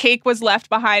that the cake was left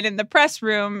behind in the press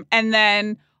room. And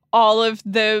then all of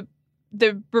the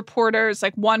reporters,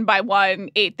 like one by one,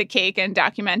 ate the cake and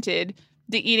documented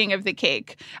the eating of the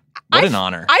cake. What an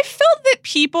honor. I felt that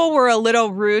people were a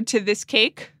little rude to this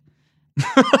cake.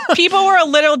 People were a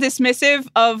little dismissive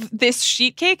of this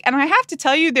sheet cake. And I have to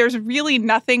tell you, there's really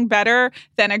nothing better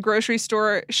than a grocery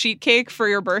store sheet cake for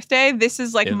your birthday. This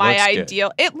is like my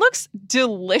ideal. Good. It looks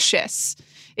delicious.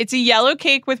 It's a yellow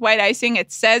cake with white icing.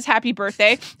 It says happy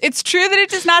birthday. It's true that it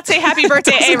does not say happy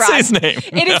birthday, A-Rod. Say his name.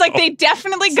 It is like they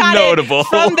definitely got it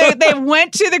from they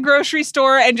went to the grocery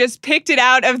store and just picked it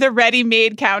out of the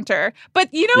ready-made counter.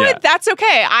 But you know what? That's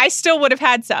okay. I still would have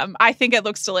had some. I think it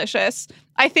looks delicious.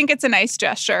 I think it's a nice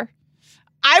gesture.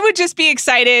 I would just be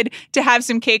excited to have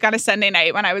some cake on a Sunday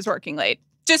night when I was working late.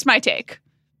 Just my take.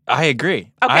 I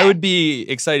agree. Okay. I would be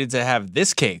excited to have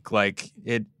this cake. Like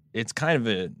it's kind of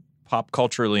a pop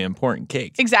culturally important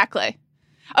cake. Exactly.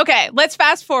 Okay, let's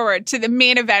fast forward to the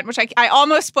main event, which I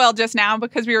almost spoiled just now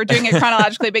because we were doing it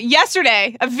chronologically. But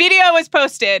yesterday, a video was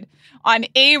posted on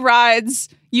A-Rod's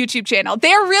YouTube channel.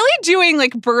 They're really doing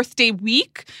like birthday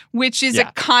week, which is a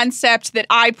concept that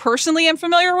I personally am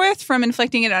familiar with from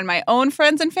inflicting it on my own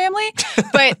friends and family.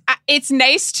 But it's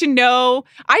nice to know.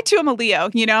 I too am a Leo,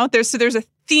 there's a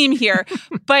theme here,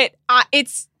 but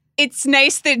it's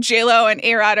nice that J-Lo and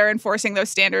A-Rod are enforcing those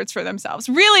standards for themselves.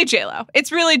 Really, J-Lo.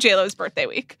 It's really J-Lo's birthday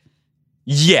week.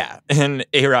 Yeah, and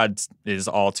A-Rod is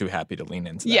all too happy to lean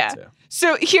into that, too.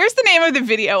 So here's the name of the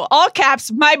video. All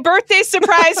caps, my birthday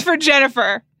surprise for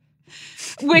Jennifer.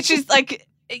 Which is like,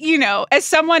 as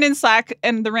someone in Slack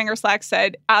and the Ringer Slack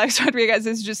said, Alex Rodriguez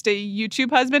is just a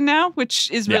YouTube husband now, which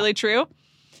is really true.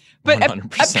 But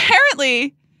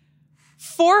apparently,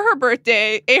 for her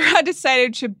birthday, A-Rod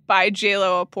decided to buy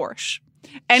J-Lo a Porsche.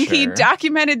 And he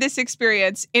documented this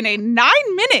experience in a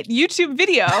 9-minute YouTube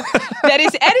video that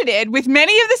is edited with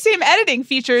many of the same editing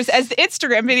features as the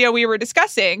Instagram video we were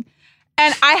discussing.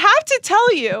 And I have to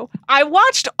tell you, I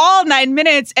watched all 9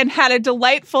 minutes and had a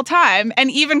delightful time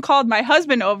and even called my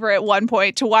husband over at one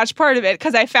point to watch part of it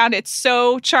because I found it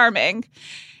so charming.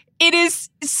 It is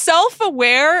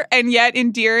self-aware and yet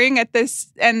endearing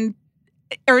and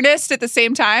earnest at the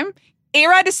same time.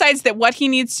 A-Rod decides that what he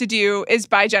needs to do is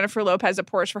buy Jennifer Lopez a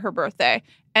Porsche for her birthday,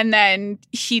 and then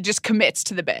he just commits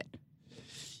to the bit.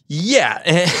 Yeah.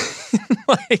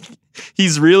 Like,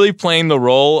 he's really playing the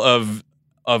role of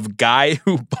guy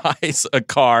who buys a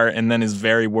car and then is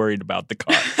very worried about the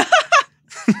car.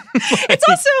 It's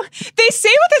also, they say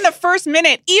within the first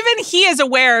minute, even he is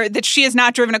aware that she has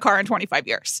not driven a car in 25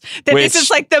 years. That this is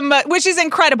like which is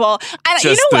incredible. And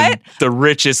you know what? The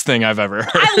richest thing I've ever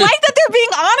heard. I like that they're being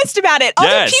honest about it.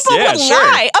 Other people would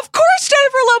lie. Of course,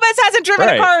 Jennifer Lopez hasn't driven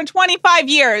a car in 25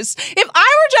 years. If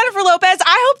I were Jennifer Lopez,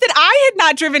 I hope that I had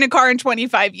not driven a car in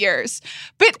 25 years.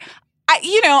 But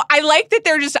I like that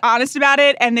they're just honest about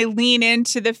it and they lean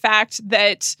into the fact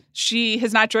that she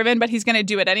has not driven, but he's going to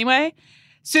do it anyway.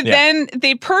 So then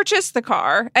they purchase the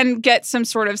car and get some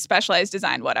sort of specialized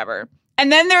design, whatever.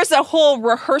 And then there's a whole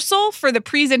rehearsal for the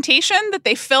presentation that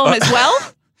they film as well.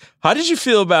 How did you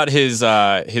feel about his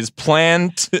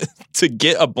plan to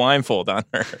get a blindfold on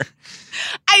her?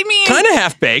 I mean, kind of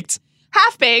half-baked.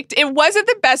 Half-baked. It wasn't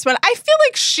the best one. I feel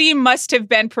like she must have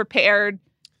been prepared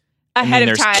ahead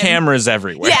of time. There's cameras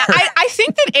everywhere. Yeah, I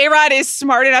think that A-Rod is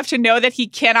smart enough to know that he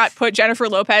cannot put Jennifer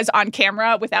Lopez on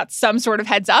camera without some sort of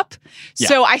heads up. Yeah.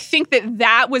 So I think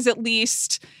that was at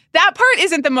least, that part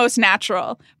isn't the most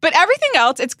natural. But everything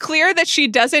else, it's clear that she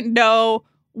doesn't know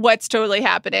what's totally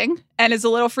happening and is a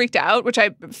little freaked out, which I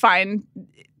find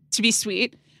to be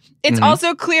sweet. It's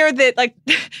also clear that, like,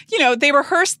 they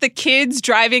rehearsed the kids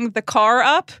driving the car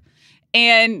up,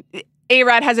 and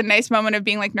A-Rod has a nice moment of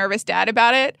being like nervous dad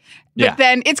about it. But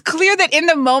then it's clear that in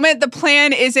the moment, the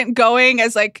plan isn't going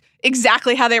as like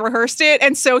exactly how they rehearsed it.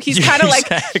 And so he's kind of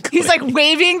he's like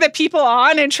waving the people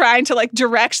on and trying to like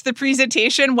direct the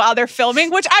presentation while they're filming,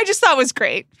 which I just thought was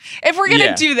great. If we're going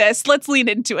to do this, let's lean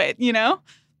into it, you know?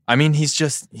 I mean, he's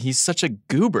such a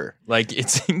goober. Like,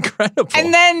 it's incredible.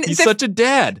 And then he's such a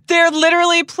dad. They're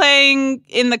literally playing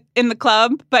in the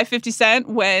Club by 50 Cent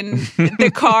when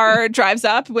the car drives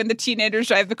up, when the teenagers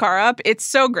drive the car up. It's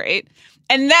so great.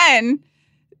 And then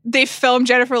they film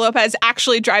Jennifer Lopez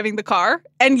actually driving the car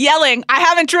and yelling, "I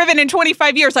haven't driven in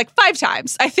 25 years," like 5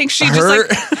 times. I think she just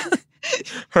like...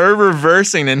 Her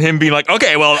reversing and him being like,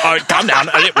 "Okay, well, calm down.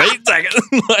 Wait a second."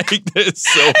 Like, it's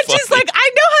so funny. And she's like,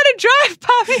 "I know how to drive,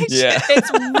 Poppy." Yeah.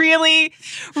 It's really,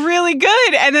 really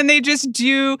good. And then they just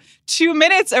do 2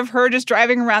 minutes of her just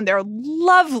driving around their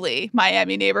lovely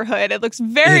Miami neighborhood. It looks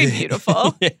very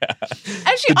beautiful. Yeah.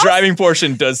 And the driving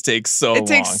portion does take so long. It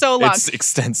takes so long. It's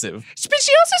extensive. But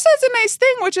she also says a nice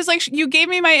thing, which is like, "You gave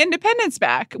me my independence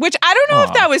back," which I don't know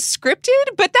if that was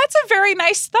scripted, but that's a very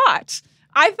nice thought.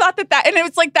 I thought that, and it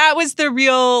was like, that was the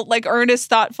real, like, earnest,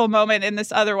 thoughtful moment in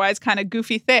this otherwise kind of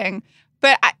goofy thing.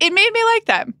 But it made me like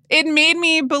them. It made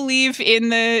me believe in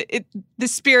the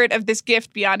spirit of this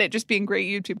gift beyond it just being great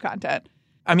YouTube content.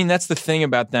 I mean, that's the thing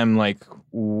about them, like,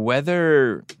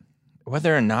 whether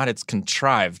or not it's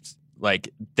contrived,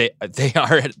 like, they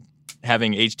are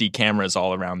having HD cameras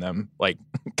all around them, like,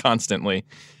 constantly.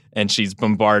 And she's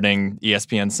bombarding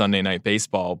ESPN Sunday Night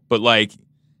Baseball. But, like,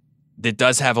 it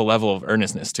does have a level of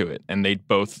earnestness to it, and they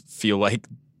both feel like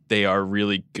they are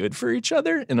really good for each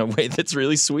other in a way that's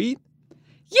really sweet.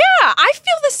 Yeah, I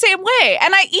feel the same way.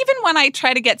 And even when I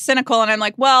try to get cynical and I'm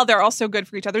like, well, they're also good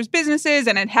for each other's businesses,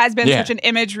 and it has been such an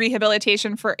image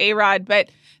rehabilitation for A-Rod,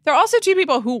 but they're also two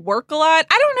people who work a lot.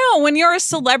 I don't know. When you're a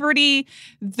celebrity,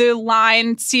 the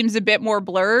line seems a bit more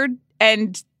blurred,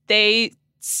 and they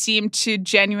seem to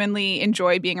genuinely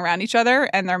enjoy being around each other,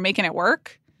 and they're making it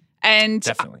work. And,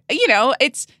 definitely, you know,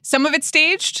 some of it's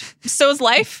staged. So is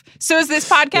life. So is this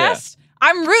podcast. Yeah.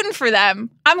 I'm rooting for them.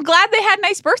 I'm glad they had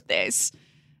nice birthdays.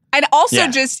 And also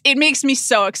it makes me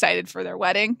so excited for their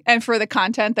wedding and for the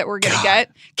content that we're going to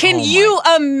get. Can you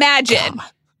imagine?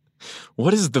 God.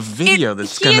 What is the video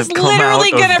that's going to come out of that?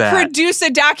 He's literally going to produce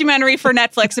a documentary for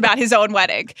Netflix about his own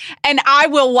wedding. And I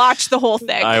will watch the whole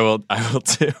thing. I will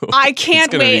too. I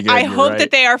can't wait. I hope that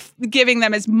they are giving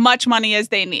them as much money as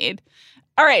they need.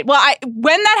 All right. Well,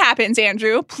 when that happens,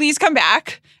 Andrew, please come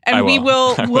back and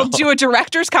we'll do a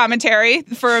director's commentary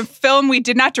for a film we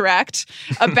did not direct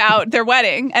about their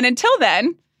wedding. And until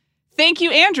then, thank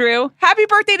you, Andrew. Happy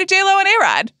birthday to J-Lo and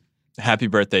A-Rod. Happy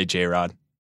birthday, J-Rod.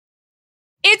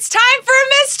 It's time for a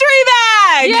mystery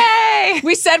bag! Yay!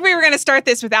 We said we were going to start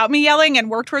this without me yelling and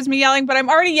work towards me yelling, but I'm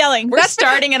already yelling. We're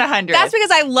starting at 100. That's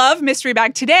because I love mystery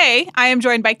bag. Today, I am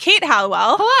joined by Kate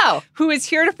Hallowell. Hello. Who is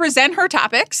here to present her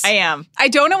topics. I am. I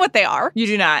don't know what they are. You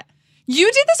do not. You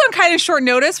did this on kind of short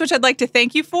notice, which I'd like to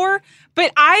thank you for,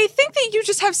 but I think that you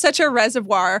just have such a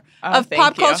reservoir of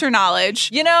pop culture knowledge.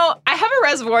 You know, I have a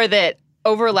reservoir that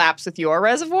overlaps with your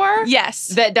reservoir. Yes.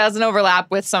 That doesn't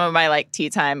overlap with some of my like tea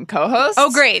time co-hosts.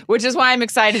 Oh, great. Which is why I'm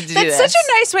excited to do this. That's such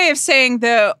a nice way of saying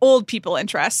the old people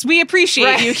interests. We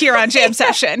appreciate you here on Jam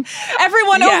Session.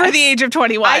 Everyone over the age of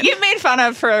 21. I get made fun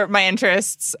of for my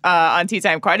interests on tea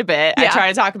time quite a bit. I try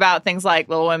to talk about things like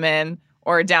Little Women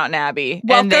or Downton Abbey.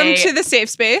 Welcome to the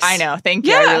safe space. I know. Thank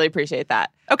you. I really appreciate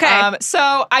that. Okay.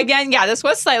 So again, this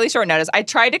was slightly short notice. I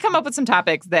tried to come up with some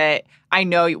topics that I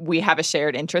know we have a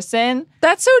shared interest in.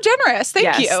 That's so generous.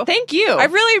 Thank you. Thank you. I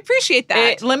really appreciate that.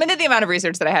 It limited the amount of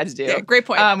research that I had to do. Yeah, great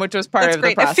point. Which was part of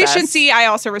the process. Efficiency, I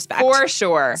also respect. For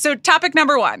sure. So topic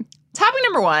number one.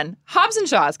 Hobbs and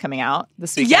Shaw is coming out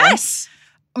this weekend. Yes.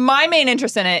 My main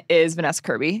interest in it is Vanessa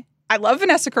Kirby. I love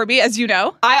Vanessa Kirby, as you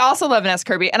know. I also love Vanessa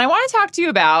Kirby. And I want to talk to you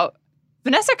about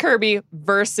Vanessa Kirby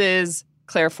versus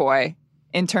Claire Foy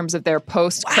in terms of their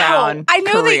post-Crown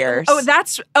careers.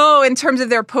 In terms of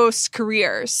their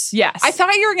post-careers. Yes. I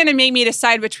thought you were going to make me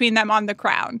decide between them on The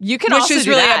Crown. You can which also is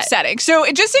do really that. upsetting. So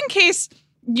just in case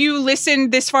you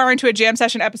listened this far into a Jam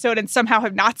Session episode and somehow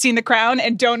have not seen The Crown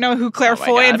and don't know who Claire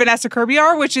Foy and Vanessa Kirby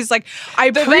are, which is like, I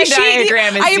appreciate you,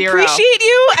 and I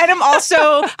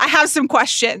have some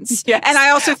questions. Yes. And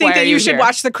I also think that you should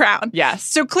watch The Crown. Yes.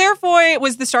 So Claire Foy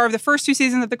was the star of the first 2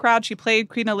 seasons of The Crown. She played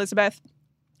Queen Elizabeth.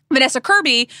 Vanessa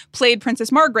Kirby played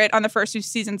Princess Margaret on the first 2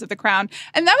 seasons of The Crown.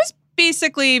 And that was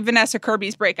basically Vanessa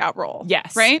Kirby's breakout role.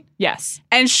 Yes. Right? Yes.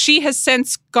 And she has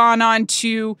since gone on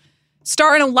to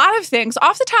star in a lot of things.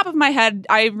 Off the top of my head,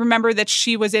 I remember that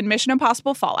she was in Mission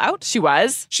Impossible Fallout. She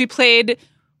was. She played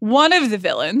one of the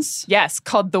villains. Yes,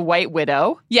 called The White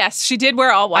Widow. Yes, she did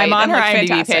wear all white. I'm on and her looked IMDb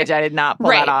fantastic. page. I did not pull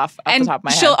that off the top of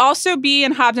my she'll head. also be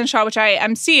in Hobbs and Shaw, which I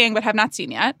am seeing but have not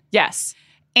seen yet. Yes.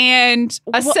 And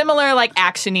A similar, like,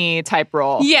 action-y type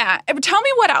role. yeah, tell me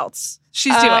what else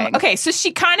she's doing. Okay, so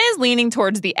she kind of is leaning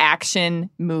towards the action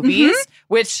movies, Mm-hmm.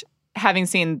 which, having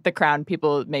seen The Crown,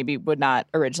 people maybe would not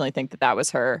originally think that was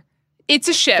her. It's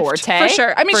a shift Forte? for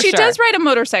sure. I mean, For she sure. does ride a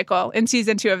motorcycle in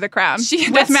season 2 of The Crown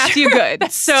with that's Matthew true. Good.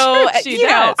 That's So true. She you know,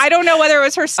 does. I don't know whether it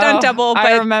was her stunt Oh, double, I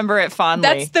but remember it fondly.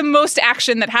 that's the most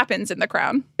action that happens in The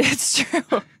Crown. It's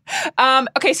true.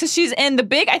 Okay, so she's in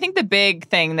I think the big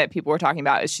thing that people were talking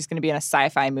about is she's going to be in a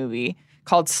sci-fi movie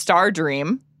called Star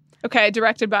Dream, Okay,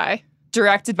 directed by.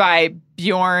 directed by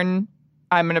Bjorn.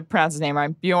 I'm going to pronounce his name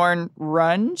wrong. Bjorn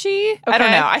Runge? I don't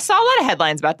Okay. know. I saw a lot of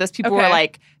headlines about this. People were Okay.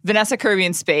 like, Vanessa Kirby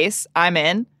in space, I'm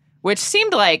in, which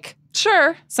seemed like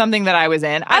Sure. something that I was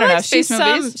in. I I don't like know. space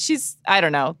movies. She's, I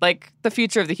don't know, like the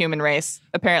future of the human race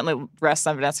apparently rests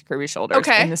on Vanessa Kirby's shoulders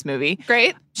Okay. in this movie.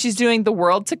 Great. She's doing The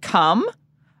World to Come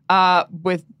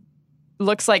with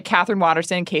looks like Catherine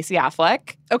Waterston and Casey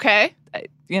Affleck. Okay.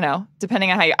 You know,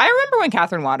 depending on how you. I remember when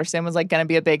Catherine Waterston was like going to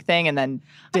be a big thing and then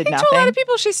did I think nothing. to a lot of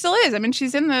people she still is. I mean,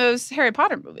 she's in those Harry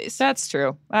Potter movies. That's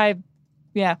true.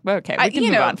 Yeah, okay. We can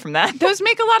you move know, on from that. Those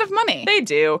make a lot of money. They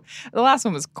do. The last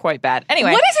one was quite bad.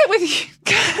 Anyway. What is it with you?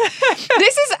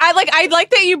 This is I like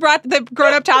that you brought the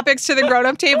grown-up topics to the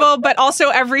grown-up table, but also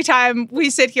every time we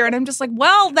sit here and I'm just like,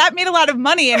 well, that made a lot of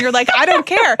money, and you're like, I don't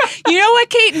care. You know what,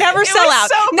 Kate? Never sell was out.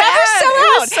 so Never bad. sell It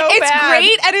out. was so It's bad.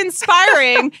 great and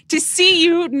inspiring to see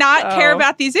you not care Oh.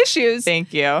 about these issues.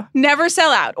 Thank you. Never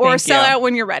sell out, or Thank sell you. out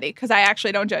when you're ready, because I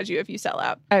actually don't judge you if you sell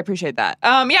out. I appreciate that.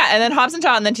 Yeah, and then Hobbs and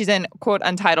Shaw, and then she's in quote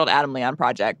Untitled Adam Leon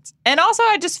Project, and also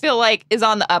I just feel like is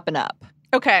on the up and up.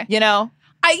 Okay. You know,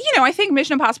 I think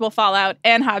Mission Impossible Fallout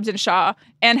and Hobbs and Shaw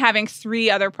and having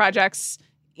 3 other projects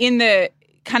in the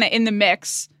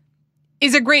mix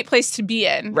is a great place to be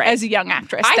in Right. as a young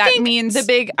actress. I that think means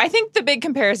the big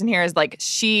comparison here is like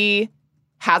she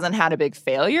hasn't had a big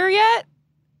failure yet,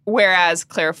 whereas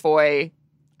Claire Foy.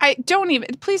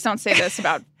 please don't say this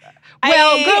about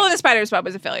I- Girl in the Spider's Web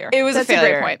was a failure. It was That's a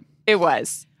failure. great point. It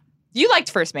was. You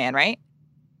liked First Man, right?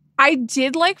 I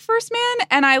did like First Man,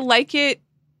 and I like it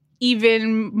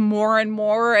even more and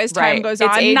more as time Right. goes It's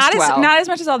on. aged well. Not as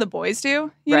much as all the boys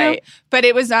do, you know? Right. But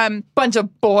it was Bunch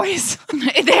of boys.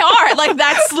 they are like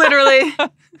that's literally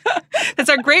that's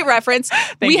a great reference.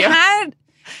 Thank you. Had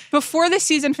before the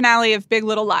season finale of Big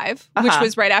Little Lies, which Uh-huh.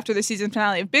 was right after the season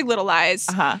finale of Big Little Lies,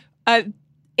 Uh-huh.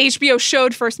 HBO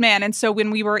showed First Man. And so when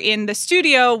we were in the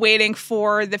studio waiting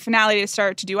for the finale to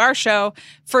start to do our show,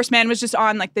 First Man was just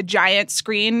on like the giant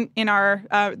screen in our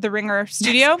The Ringer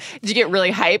studio. Did you get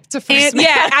really hyped to First And Man?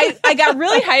 yeah, I got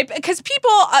really hyped because people,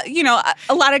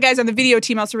 a lot of guys on the video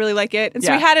team also really like it. And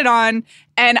so Yeah. we had it on,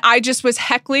 and I just was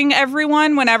heckling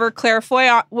everyone whenever Claire Foy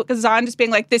was on, just being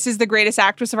like, this is the greatest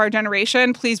actress of our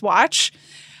generation. Please watch.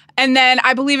 And then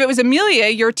I believe it was Amelia,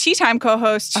 your Tea Time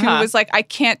co-host, who Uh-huh. was like, I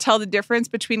can't tell the difference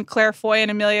between Claire Foy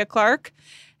and Amelia Clark.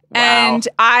 Wow. And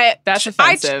That's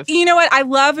offensive. you know what? I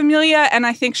love Amelia, and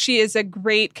I think she is a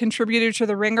great contributor to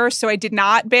The Ringer, so I did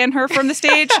not ban her from the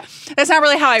stage. That's not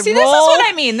really how I See, roll. this is what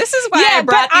I mean. This is why I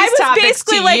brought but I these was topics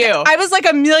basically to like, you. I was like,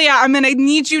 Amelia, I'm going to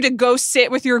need you to go sit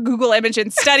with your Google image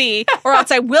and study, or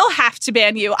else I will have to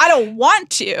ban you. I don't want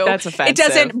to. That's offensive. It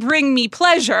doesn't bring me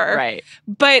pleasure. Right.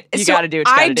 But You so gotta do what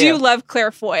you I gotta do do. love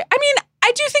Claire Foy. I mean,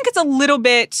 I do think it's a little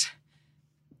bit.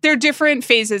 They're different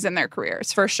phases in their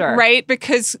careers, For sure. right?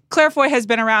 Because Claire Foy has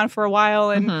been around for a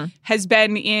while and Mhm. has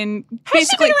been in Has she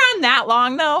basically. been around that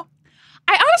long, though?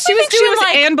 I honestly She was think she doing, was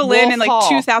like, Anne Boleyn Wolf in like Hall.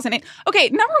 2008. Okay,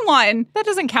 number one, That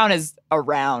doesn't count as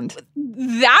around.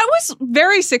 that was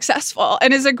very successful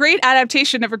and is a great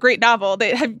adaptation of a great novel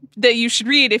that you should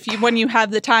read when you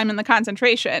have the time and the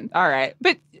concentration. All right.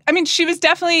 But I mean, she was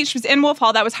in Wolf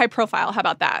Hall. That was high profile. How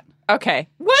about that? Okay.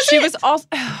 She was also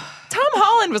Tom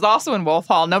Holland was also in Wolf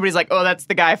Hall. Nobody's like, oh, that's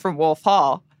the guy from Wolf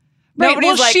Hall. right.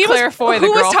 Nobody's like she Claire was, Foy, the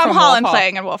who girl was Tom from Holland Wolf Hall.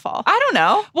 playing in Wolf Hall? I don't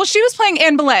know. Well, she was playing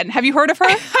Anne Boleyn. Have you heard of her?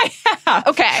 I have.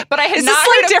 Okay, But I had It's a not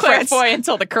slight heard of difference. Claire Foy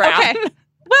until The Crown. Okay.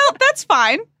 Well, that's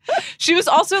fine. She was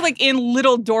also like in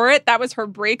Little Dorrit. That was her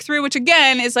breakthrough, which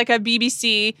again is like a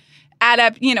BBC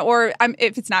or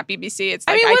if it's not BBC, it's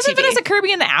I like mean, wasn't ITV. Vanessa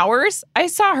Kirby in The Hours? I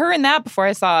saw her in that before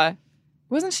I saw...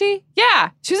 Wasn't she?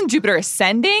 Yeah. She was in Jupiter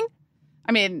Ascending.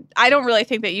 I mean, I don't really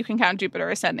think that you can count Jupiter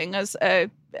Ascending as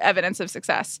evidence of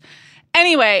success.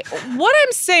 Anyway, what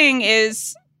I'm saying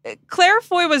is Claire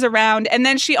Foy was around, and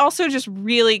then she also just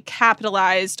really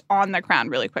capitalized on The Crown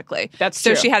really quickly. That's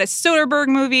So true. she had a Soderbergh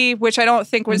movie, which I don't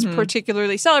think was Mhm.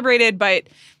 particularly celebrated, but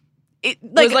it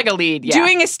was like a lead. Yeah.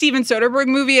 doing a Steven Soderbergh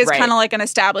movie is Right. kind of like an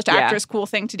established Yeah. actress cool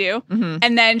thing to do. Mhm.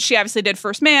 And then she obviously did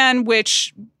First Man,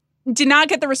 which did not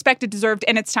get the respect it deserved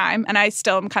in its time. And I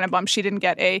still am kind of bummed she didn't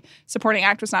get a supporting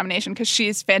actress nomination because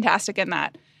she's fantastic in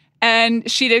that. And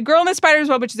she did Girl in the Spider's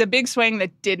Web, which is a big swing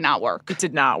that did not work. It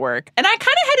did not work. And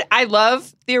I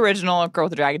love the original Girl with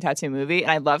the Dragon Tattoo movie,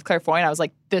 and I love Claire Foy, and I was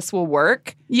like, this will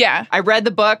work. Yeah. I read the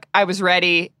book, I was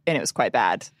ready, and it was quite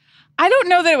bad. I don't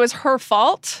know that it was her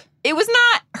fault. It was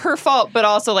not her fault, but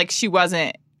also like she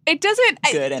wasn't. It doesn't.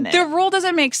 Good in it. The role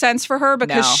doesn't make sense for her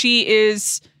because No.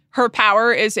 her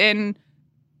power is in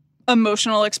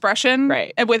emotional expression,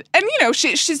 Right. And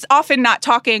she's often not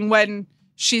talking when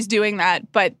she's doing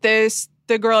that. But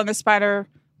the Girl in the Spider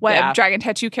Web Yeah. Dragon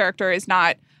Tattoo character is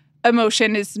not.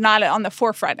 Emotion is not on the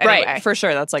forefront anyway. Right, for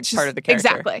sure. That's like She's- part of the character.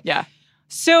 exactly. Yeah.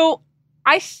 So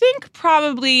I think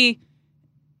probably.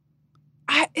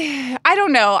 I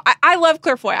don't know. I love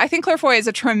Claire Foy. I think Claire Foy is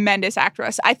a tremendous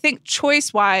actress. I think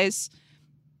choice-wise,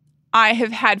 I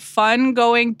have had fun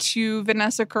going to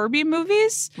Vanessa Kirby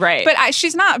movies. Right. But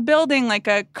she's not building like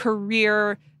a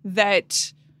career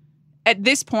that at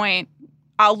this point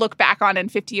I'll look back on in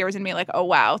 50 years and be like, oh,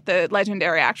 wow, the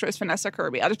legendary actress Vanessa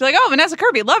Kirby. I'll just be like, oh, Vanessa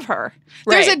Kirby, love her.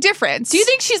 There's Right. a difference. Do you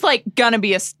think she's like gonna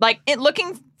be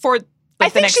looking for like, I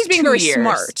the think next she's being 2 very years,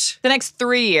 smart. The next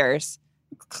 3 years,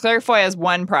 Claire Foy has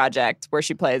one project where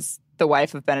she plays the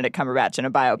wife of Benedict Cumberbatch in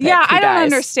a biopic. Yeah, who I don't dies.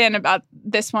 understand about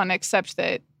this one except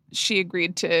that she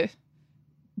agreed to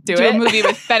Do do it? a movie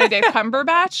with Benedict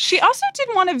Cumberbatch. She also did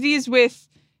one of these with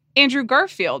Andrew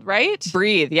Garfield, right?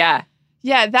 Breathe, yeah.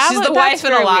 Yeah, She's the wife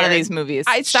in a lot of these movies.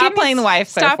 Stop playing the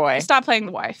wife, Claire Foy. Stop playing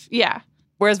the wife. Yeah.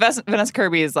 Whereas Vanessa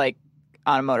Kirby is like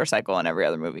on a motorcycle in every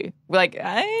other movie. We're like,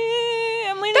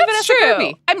 I'm leaning That's Vanessa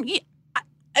true. Kirby.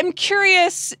 I'm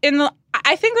curious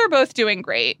I think they're both doing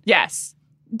great. Yes.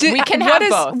 We can have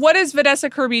both. What does Vanessa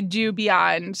Kirby do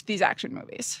beyond these action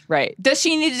movies? Right. Does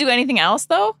she need to do anything else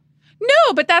though?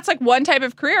 No, but that's like one type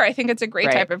of career. I think it's a great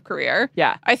Right. type of career.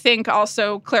 Yeah. I think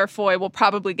also Claire Foy will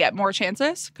probably get more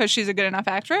chances because she's a good enough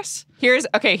actress. Here's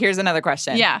another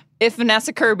question. Yeah. If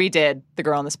Vanessa Kirby did The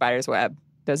Girl in the Spider's Web,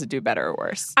 does it do better or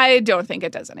worse? I don't think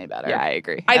it does any better. Yeah, I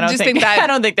agree. I don't just think that- I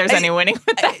don't think there's any winning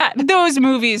with that. Those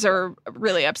movies are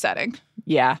really upsetting.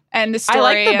 Yeah. And the story I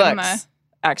like the and books,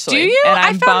 actually. Do you? And I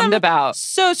I'm found bummed them about.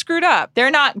 so screwed up. They're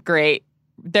not great.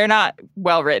 They're not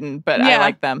well written, but I Yeah.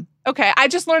 like them. Okay, I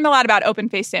just learned a lot about open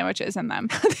face sandwiches in them.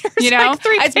 There's like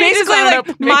 3 it's pages basically on an like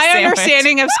open-faced my sandwich.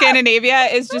 understanding of Scandinavia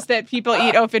is just that people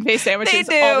eat open face sandwiches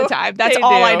They all do. the time. That's They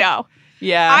all do. I know.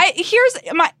 Yeah.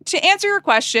 To answer your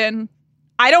question,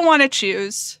 I don't want to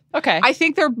choose. Okay. I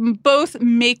think they're both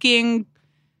making.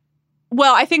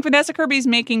 Well, I think Vanessa Kirby's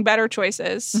making better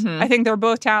choices. Mhm. I think they're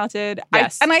both talented.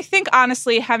 Yes. And I think,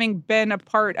 honestly, having been a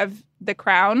part of The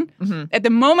Crown, Mhm. at the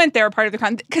moment they're a part of The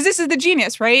Crown, because this is the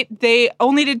genius, right? They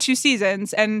only did 2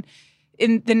 seasons, and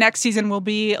in the next season will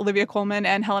be Olivia Colman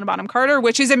and Helena Bonham Carter,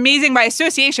 which is amazing by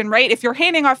association, right? If you're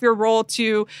handing off your role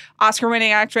to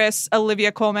Oscar-winning actress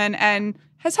Olivia Colman, and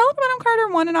has Helena Bonham Carter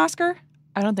won an Oscar?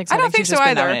 I don't think so. I don't think she's so just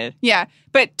been either. nominated. Yeah,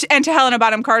 but and to Helena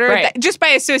Bonham Carter, Right. just by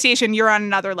association, you're on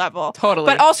another level. Totally.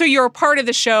 But also, you're a part of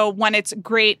the show when it's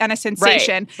great and a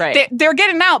sensation. right. They're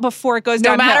getting out before it goes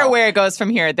No downhill. matter where it goes from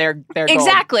here, they're gold.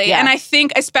 Exactly. Yeah. And I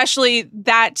think especially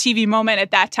that TV moment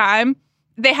at that time,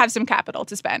 they have some capital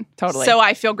to spend. Totally. So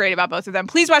I feel great about both of them.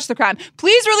 Please watch The Crown.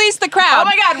 Please release The Crown. Oh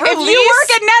my God, If you release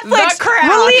work at Netflix, The Crown.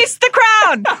 release The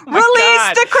Crown. my Release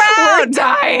God. The Crown. We're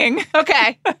dying.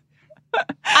 Okay.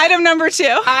 Item number 2.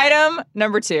 Item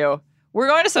number 2. We're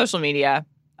going to social media,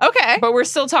 Okay. but we're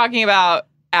still talking about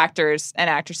actors and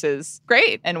actresses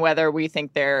Great. and whether we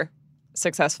think they're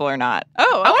successful or not.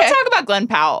 Oh, I want okay. to talk about Glenn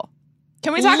Powell.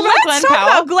 Can we talk about Let's Glenn talk Powell?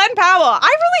 about Glenn Powell.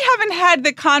 I really haven't had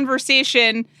the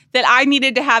conversation that I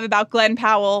needed to have about Glenn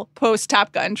Powell post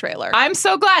Top Gun trailer. I'm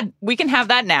so glad we can have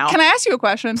that now. Can I ask you a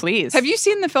question? Please. Have you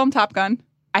seen the film Top Gun?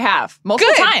 I have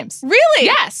multiple Good. times. Really?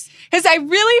 Yes. Because I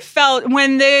really felt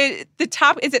when the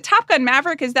Top is it Top Gun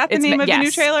Maverick? Is that the It's name of the new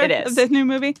yes, trailer it is. of the new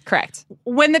movie? Correct.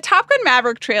 When the Top Gun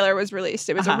Maverick trailer was released,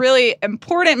 it was a Uh-huh. really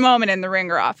important moment in the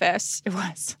Ringer office. It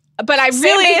was. But I Same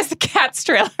really day as the Cats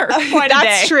trailer. Quite a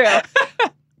that's day. true.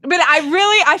 But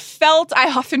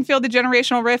I often feel the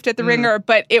generational rift at the Ringer,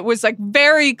 but it was like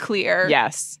very clear.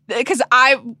 Yes. Because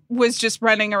I was just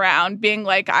running around being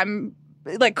like, I'm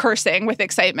like cursing with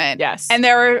excitement. Yes. And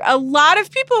there are a lot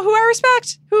of people who I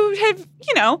respect who have,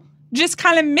 just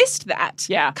kind of missed that.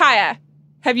 Yeah. Kaya,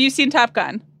 have you seen Top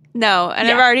Gun? No, and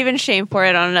Yeah. I've already been shamed for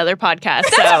it on another podcast.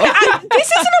 So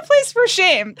This isn't a place for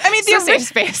shame. I mean, It's a safe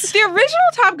space. the original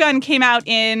Top Gun came out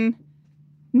in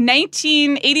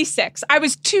 1986. I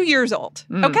was 2 years old.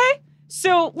 Mm. Okay?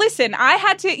 So listen, I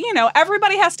had to,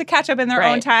 everybody has to catch up in their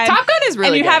own time. Top Gun is really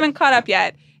and you good. haven't caught up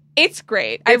yet. It's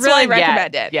great. It's I really really-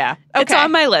 recommend it. Yeah. Okay. It's on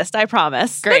my list, I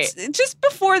promise. Great. It's just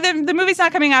before the movie's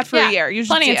not coming out for Yeah, a year. You should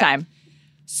Plenty see of it. time.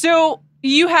 So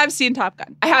you have seen Top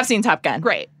Gun. I have seen Top Gun.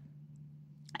 Great.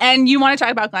 And you want to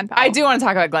talk about Glenn Powell? I do want to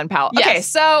talk about Glenn Powell. Yes. Okay,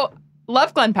 so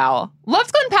love Glenn Powell.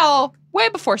 Loved Glenn Powell way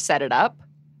before Set It Up.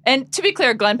 And to be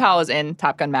clear, Glenn Powell is in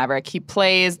Top Gun Maverick. He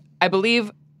plays, I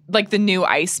believe, like the new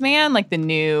Iceman, like the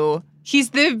new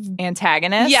He's the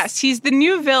antagonist. Yes, he's the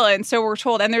new villain, so we're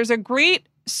told. And there's a great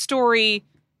story,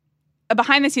 a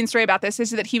behind-the-scenes story about this, is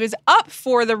that he was up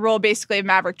for the role basically of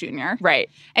Maverick Jr. Right.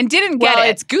 and didn't get Well, it.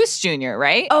 it's Goose Jr.,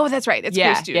 right? Oh, that's right. It's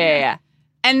yeah, Goose Jr. yeah.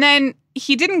 And then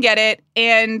he didn't get it,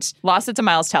 and Lost it to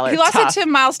Miles Teller. he lost Tough. it to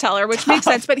Miles Teller, which makes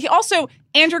Tough. sense. But he also,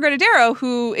 Andrew Gordadero,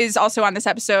 who is also on this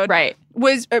episode, Right.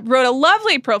 wrote a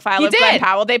lovely profile He of Glenn did.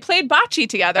 Powell. They played bocce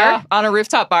together. On a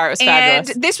rooftop bar. It was And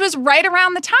fabulous. this was right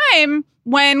around the time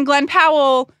when Glenn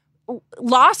Powell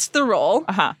lost the role.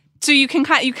 Uh-huh. So you can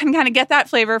kind of get that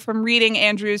flavor from reading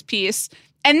Andrew's piece.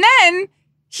 And then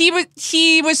he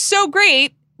was so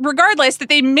great, regardless, that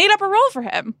they made up a role for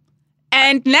him.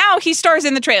 And now he stars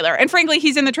in the trailer. And frankly,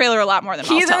 he's in the trailer a lot more than Miles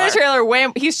He's in Teller. the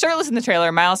trailer. He's shirtless in the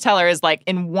trailer. Miles Teller is like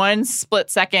in one split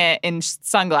second in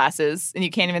sunglasses, and you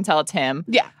can't even tell it's him.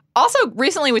 Yeah. Also,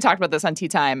 recently we talked about this on Tea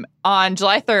Time. On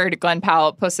July 3rd, Glenn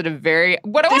Powell posted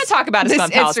what I want to talk about is this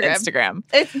Glenn Powell's Instagram.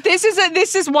 Instagram.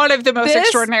 This is one of the most This-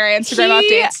 extraordinary Instagram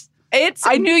he- updates. It's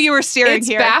I knew you were steering it's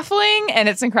here. baffling and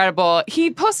it's incredible. He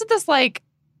posted this like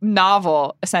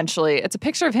novel, essentially. It's a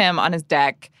picture of him on his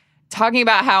deck talking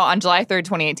about how on July 3rd,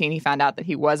 2018, he found out that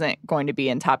he wasn't going to be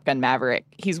in Top Gun Maverick.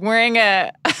 He's wearing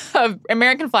a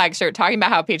American flag shirt talking about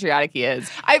how patriotic he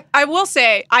is. I will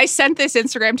say, I sent this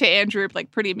Instagram to Andrew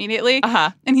like pretty immediately. Uh-huh.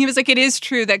 And he was like, it is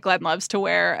true that Glenn loves to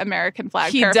wear American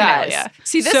flag He paraphernalia. does.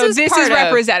 See, this so is this part is of-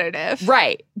 representative.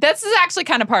 Right. This is actually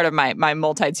kind of part of my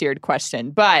multi-tiered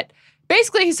question. But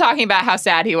basically, he's talking about how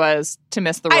sad he was to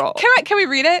miss the role. Can we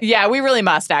read it? Yeah, we really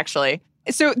must, actually.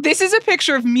 So this is a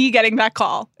picture of me getting that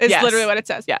call. Is Yes. literally what it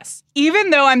says. Yes. Even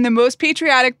though I'm the most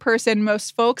patriotic person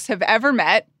most folks have ever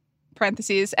met,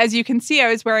 parentheses, as you can see, I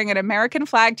was wearing an American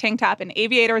flag tank top and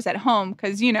aviators at home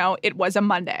because, it was a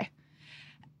Monday.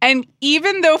 And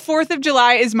even though 4th of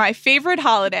July is my favorite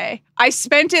holiday, I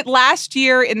spent it last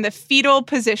year in the fetal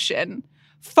position,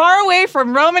 far away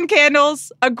from Roman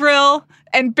candles, a grill,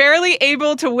 and barely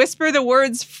able to whisper the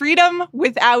words freedom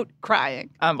without crying.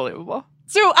 Unbelievable.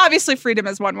 So obviously freedom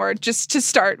is one word, just to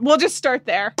start. We'll just start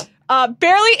there.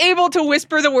 Barely able to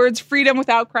whisper the words freedom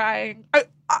without crying.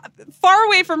 Far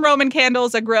away from Roman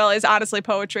candles, a grill is honestly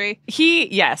poetry. He's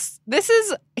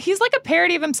like a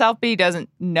parody of himself, but he doesn't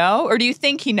know? Or do you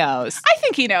think he knows? I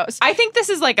think he knows. I think this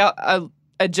is like a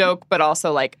joke, but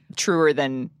also like truer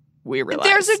than we realize.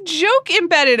 There's a joke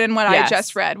embedded in what I Yes.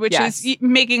 just read, which Yes. is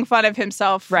making fun of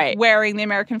himself Right. wearing the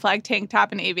American flag tank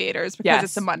top and aviators because Yes.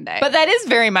 it's a Monday. But that is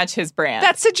very much his brand.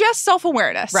 that suggests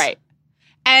self-awareness. right.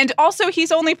 And also,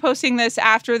 he's only posting this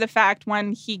after the fact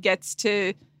when he gets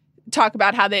to talk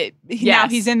about how now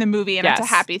Yes. he's in the movie and it's a Yes.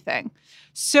 happy thing.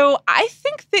 So I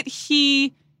think that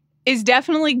he is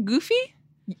definitely goofy,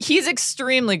 He's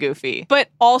extremely goofy. but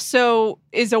also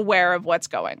is aware of what's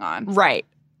going on. Right.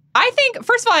 I think,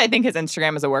 first of all, I think his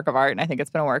Instagram is a work of art, and I think it's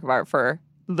been a work of art for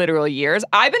literal years.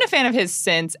 I've been a fan of his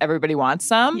since Everybody Wants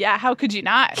Some. Yeah, how could you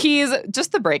not? He's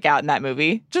just the breakout in that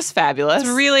movie. Just fabulous.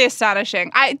 It's really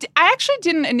astonishing. I actually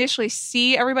didn't initially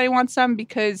see Everybody Wants Some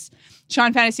because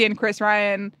Sean Fantasy and Chris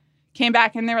Ryan came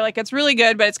back and they were like, it's really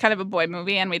good, but it's kind of a boy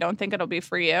movie and we don't think it'll be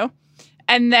for you.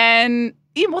 And then,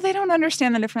 they don't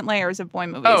understand the different layers of boy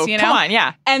movies, Oh, you know? come on,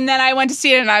 yeah. And then I went to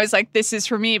see it and I was like, this is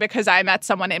for me because I met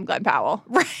someone named Glenn Powell.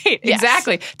 Right, Yes.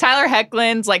 exactly. Tyler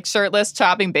Hoechlin's like shirtless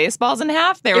chopping baseballs in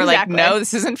half. They were Exactly. like, no,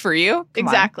 this isn't for you. Come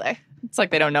on. Exactly. It's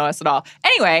like they don't know us at all.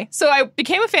 Anyway, so I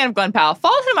became a fan of Glenn Powell,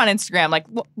 followed him on Instagram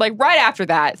like right after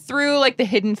that, through like the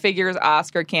Hidden Figures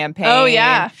Oscar campaign. Oh,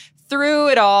 yeah. Through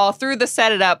it all, through the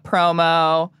Set It Up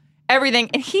promo, everything.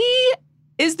 And he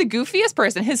is the goofiest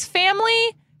person. His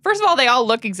family, first of all, they all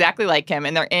look exactly like him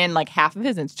and they're in like half of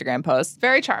his Instagram posts.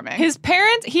 Very charming. His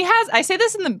parents, I say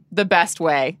this in the best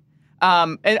way.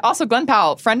 And also Glenn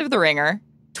Powell, friend of The Ringer,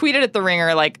 tweeted at The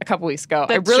Ringer like a couple weeks ago.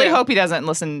 That's I really true. hope he doesn't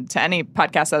listen to any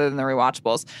podcast other than The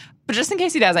Rewatchables. But just in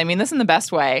case he does, I mean this in the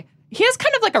best way. He has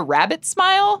kind of like a rabbit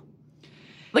smile.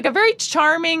 Like a very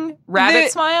charming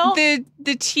rabbit smile. The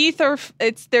teeth are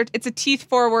it's a teeth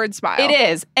forward smile. It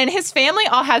is. And his family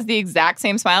all has the exact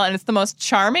same smile, and it's the most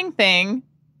charming thing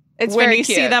It's when very you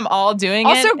cute. see them all doing it.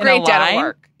 Also in a great dental line.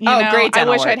 work. You Oh, know? great I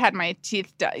dental wish work. I'd had my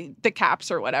teeth, the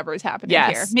caps or whatever is happening Yes.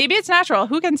 here. Maybe it's natural.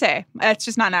 Who can say? It's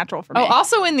just not natural for me. Oh,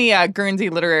 also in the Guernsey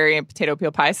Literary and Potato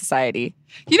Peel Pie Society,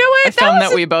 you know what? a film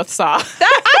that we both saw.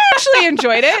 I actually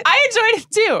enjoyed it. I enjoyed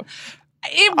it too.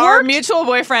 It Our worked. mutual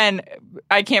boyfriend,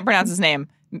 I can't pronounce his name,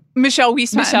 Michelle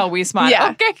Wiesman. Michelle Wiesman.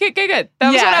 Yeah. Okay, good.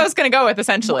 That was Yeah. what I was going to go with,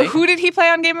 essentially. Who did he play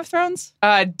on Game of Thrones?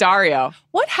 Dario.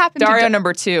 What happened Dario to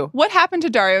number 2. What happened to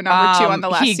Dario number 2 on the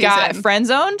last He season? got friend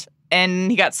zoned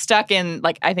and he got stuck in,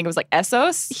 like, I think it was like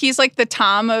Essos. He's like the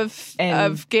Tom of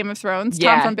And- Game of Thrones.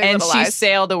 Yeah, Tom from Big and Little she Lies.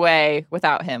 sailed away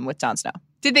without him with Jon Snow.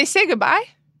 Did they say goodbye?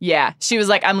 Yeah, she was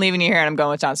like, I'm leaving you here and I'm going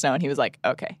with Jon Snow. And he was like,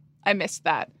 okay. I missed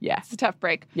that. Yeah. It's a tough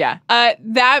break. Yeah.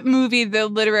 That movie, the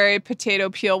literary potato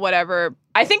peel, whatever.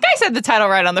 I think I said the title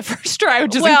right on the first try,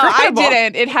 which is well, incredible. I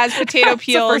didn't. It has potato It's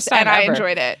the peels, first time and I ever.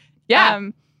 enjoyed it. Yeah.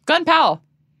 Glenn Powell.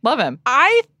 Love him.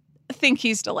 I think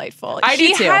he's delightful. I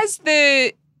do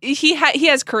too. He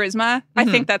has charisma. I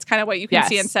Mhm. think that's kind of what you can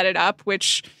see Yes. and Set It Up,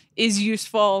 which is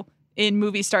useful in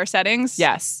movie star settings.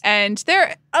 Yes. And a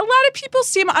lot of people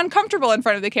seem uncomfortable in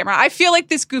front of the camera. I feel like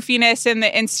this goofiness in the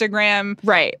Instagram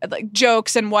Right. like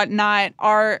jokes and whatnot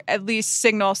are at least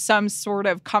signal some sort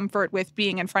of comfort with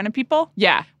being in front of people,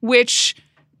 Yeah. which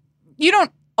you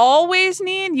don't always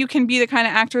need. You can be the kind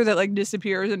of actor that like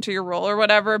disappears into your role or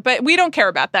whatever, but we don't care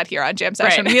about that here on Jam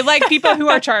Session. Right. We like people who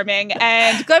are charming,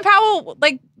 and Glenn Powell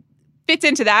like fits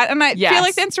into that, and I Yes. feel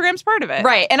like the Instagram's part of it.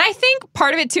 Right. And I think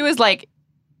part of it too is like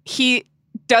he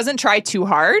doesn't try too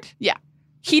hard. Yeah.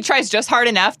 He tries just hard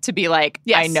enough to be like,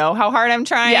 Yes. I know how hard I'm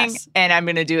trying Yes. and I'm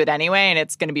going to do it anyway. And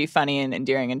it's going to be funny and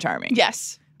endearing and charming.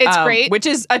 Yes, it's great. Which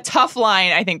is a tough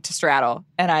line, I think, to straddle.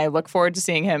 And I look forward to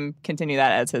seeing him continue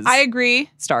that as his I agree.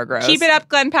 star grows. Keep it up,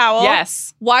 Glenn Powell.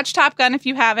 Yes. Watch Top Gun if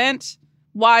you haven't.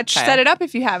 Watch Okay. Set It Up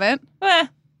if you haven't. Eh,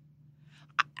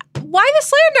 Why the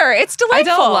slander? It's I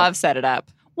delightful. don't love Set It Up.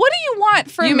 What do you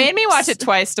want from You made me watch it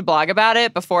twice to blog about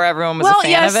it before everyone was Well, a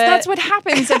fan yes, of it. that's what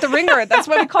happens at the Ringer. That's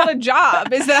what we call a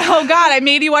job. Is that, oh God, I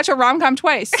made you watch a rom-com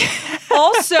twice.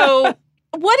 Also, what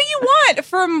do you want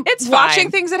from It's watching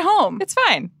fine. things at home? It's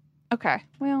fine. Okay,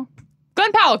 well,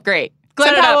 Glenn Powell, great. Glenn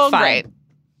Set It Up, Powell, fine. great.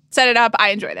 Set It Up, I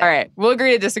enjoyed it. All right. We'll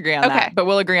agree to disagree on Okay. that, but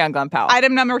we'll agree on Glenn Powell.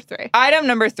 Item number 3. Item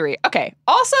number 3. Okay.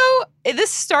 Also,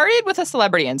 this started with a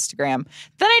celebrity Instagram.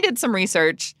 Then I did some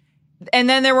research, and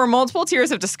then there were multiple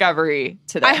tiers of discovery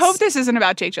to this. I hope this isn't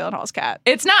about Jake Gyllenhaal's cat.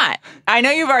 It's not. I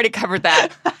know you've already covered that.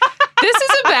 This is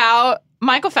about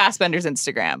Michael Fassbender's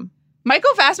Instagram.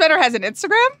 Michael Fassbender has an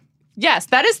Instagram? Yes,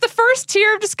 that is the first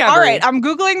tier of discovery. All right, I'm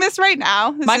Googling this right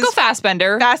now. This Michael is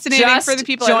Fassbender fascinating just for the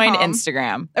people at joined home.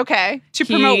 Instagram. Okay, to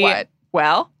promote He- what?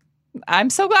 Well, I'm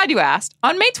so glad you asked.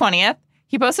 On May 20th,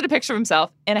 he posted a picture of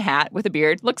himself in a hat with a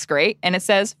beard. Looks great. And it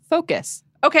says, focus.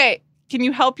 Okay, can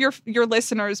you help your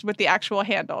listeners with the actual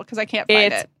handle? Because I can't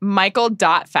find It's it.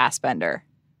 Michael.Fassbender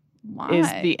Why?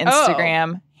 is the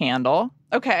Instagram handle.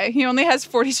 Oh, okay, he only has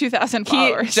 42,000 He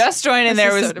followers. just joined and This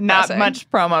there is was so not depressing. much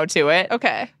promo to it.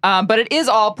 Okay. But it is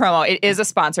all promo. It is a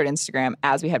sponsored Instagram,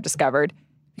 as we have discovered,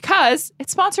 because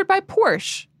it's sponsored by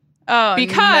Porsche. Oh,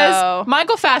 Because no.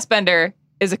 Michael Fassbender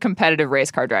is a competitive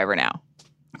race car driver now.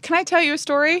 Can I tell you a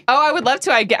story? Oh, I would love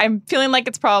to. I'm feeling like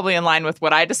it's probably in line with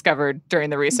what I discovered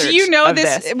during the research. Do you know of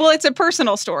this? Well, it's a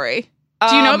personal story.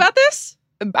 Do you know about this?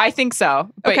 I think so.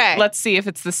 But Okay. let's see if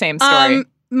it's the same story.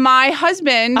 My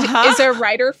husband Uh-huh. is a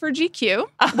writer for GQ,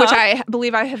 Uh-huh. which I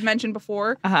believe I have mentioned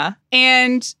before. Uh-huh.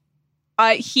 And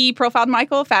he profiled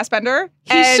Michael Fassbender.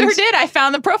 He and sure did. I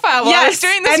found the profile while I was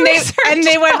doing this and research.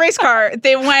 they went race car.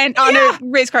 They went on a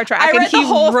race car track, I and read he the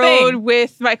whole rode thing.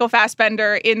 with Michael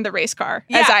Fassbender in the race car,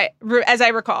 Yeah. as I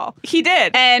recall. He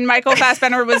did. And Michael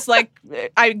Fassbender was like,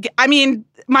 I mean,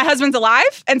 my husband's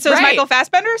alive, and so is Right. Michael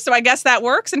Fassbender, so I guess that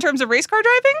works in terms of race car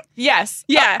driving. Yes.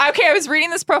 Yeah. Okay, I was reading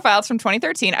this profile. It's from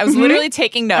 2013. I was Mhm. literally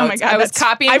taking notes. Oh my God, I was that's-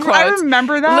 copying I quotes.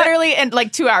 remember that. Literally, and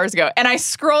like 2 hours ago. And I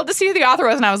scrolled to see who the author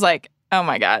was, and I was like, oh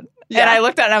my God. Yeah. And I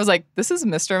looked at it and I was like, this is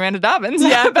Mr. Amanda Dobbins.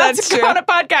 Yeah, I'm about that's to go true. on a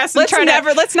podcast and try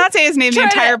to Let's not say his name the try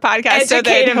to entire podcast, so that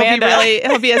educate Amanda.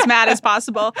 he'll be as mad as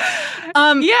possible.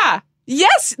 Yeah.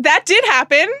 Yes, that did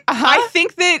happen. Uh-huh. I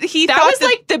think that he That thought was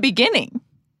like the beginning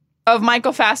of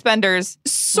Michael Fassbender's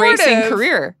sort racing of.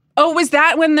 career. Oh, was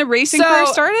that when the racing career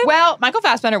started? Well, Michael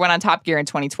Fassbender went on Top Gear in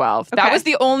 2012. That Okay. was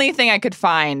the only thing I could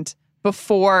find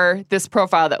before this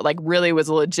profile that like really was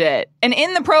legit. And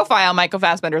in the profile, Michael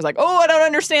Fassbender was like, oh, I don't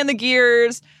understand the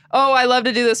gears. Oh, I love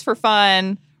to do this for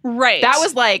fun. Right. That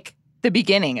was like the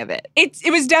beginning of it.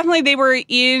 It was definitely, they were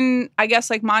in, I guess,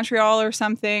 like Montreal or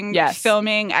something, Yes.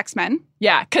 filming X-Men.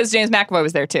 Yeah, because James McAvoy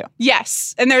was there too.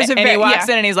 Yes, and there's a And he walks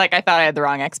yeah. in and he's like, I thought I had the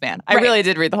wrong X-Man. I Right. really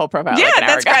did read the whole profile. Yeah, like an hour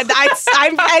that's ago.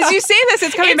 great. I'm, as you say this,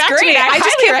 it's coming It's back great. to me. I just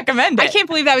highly can't recommend it. I can't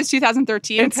believe that was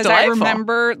 2013 It's because I delightful.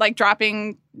 remember like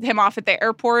dropping him off at the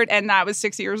airport, and that was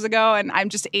 6 years ago, and I'm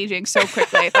just aging so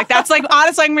quickly. Like that's like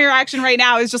honestly, like my reaction right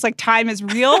now is just like time is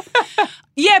real.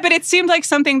 Yeah, but it seemed like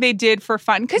something they did for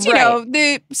fun because you Right. know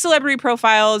the celebrity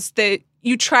profiles that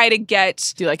you try to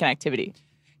get. Do like an activity.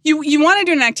 You want to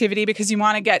do an activity because you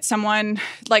want to get someone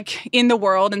like in the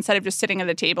world instead of just sitting at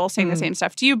a table saying the same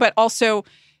stuff to you. But also,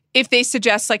 if they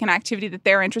suggest like an activity that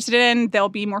they're interested in, they'll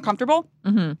be more comfortable.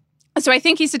 Mm-hmm. So I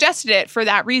think he suggested it for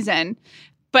that reason.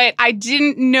 But I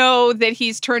didn't know that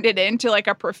he's turned it into like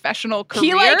a professional career.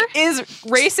 He like is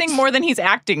racing more than he's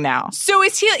acting now. So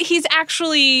is he's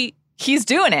actually He's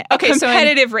doing it. a Okay, so in-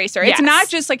 competitive racer. Yes. It's not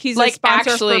just like he's Like, a sponsor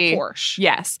actually- for Porsche.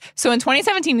 yes. So in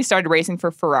 2017, he started racing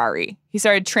for Ferrari. He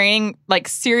started training like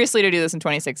seriously to do this in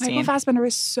 2016. Michael Fassbender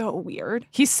is so weird.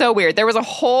 He's so weird. There was a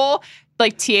whole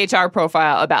like THR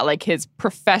profile about like his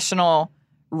professional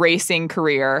racing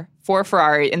career for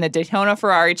Ferrari in the Daytona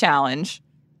Ferrari Challenge.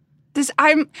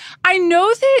 I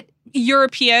know that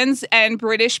Europeans and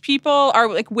British people are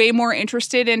like way more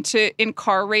interested in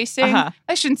car racing. Uh-huh.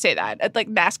 I shouldn't say that. Like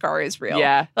NASCAR is real.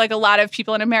 Yeah. Like a lot of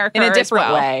people in America In a are as different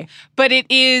well. way. But it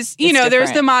is, you It's know, there's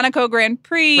different. the Monaco Grand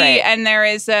Prix Right. and there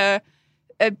is a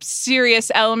serious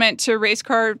element to race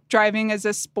car driving as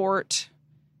a sport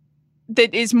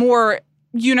that is more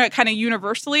kind of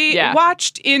universally Yeah.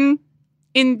 watched in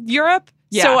Europe.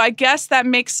 Yeah. So I guess that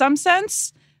makes some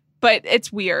sense, but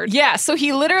it's weird. Yeah, so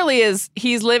he's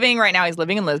living right now, he's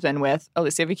living in Lisbon with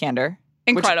Alicia Vikander.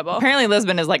 which Incredible. apparently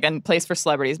Lisbon is like a place for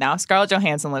celebrities now. Scarlett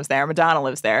Johansson lives there. Madonna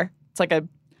lives there. It's like a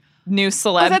new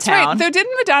celeb Oh, that's town. right. Though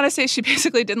didn't Madonna say she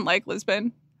basically didn't like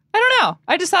Lisbon? I don't know.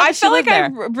 I just thought I that she felt like lived I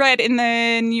there. read in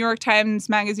the New York Times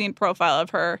Magazine profile of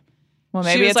her. Well, she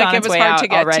maybe was it's like, on it its was way hard out to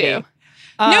get already. to.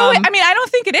 No, Um, I mean, I don't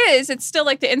think it is. It's still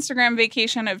like the Instagram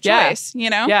vacation of Yeah. choice, you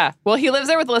know? Yeah. Well, he lives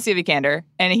there with Alicia Vikander,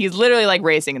 and he's literally like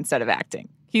racing instead of acting.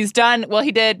 He's done, well,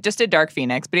 he did Dark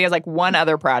Phoenix, but he has like one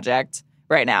other project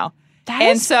right now. That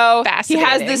And is so he fascinating.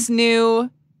 has this new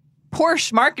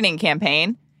Porsche marketing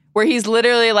campaign where he's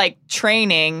literally like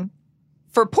training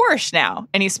for Porsche now.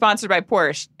 And he's sponsored by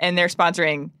Porsche, and they're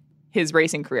sponsoring his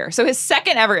racing career. So his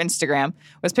second ever Instagram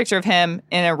was a picture of him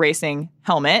in a racing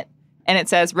helmet. And it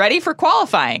says, ready for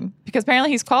qualifying, because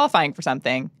apparently he's qualifying for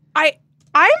something.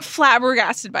 I'm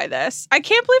flabbergasted by this. I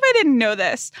can't believe I didn't know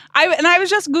this. I was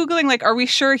just Googling, like, are we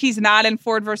sure he's not in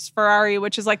Ford versus Ferrari,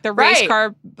 which is like the race Right.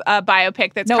 car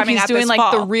biopic that's No, coming he's out doing this like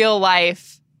fall. the real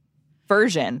life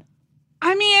version.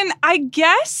 I mean, I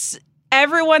guess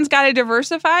everyone's got to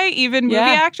diversify, even movie Yeah.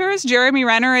 actors. Jeremy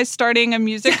Renner is starting a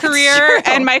music That's career, true.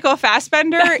 and Michael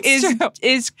Fassbender That's true.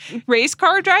 is race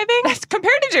car driving. That's,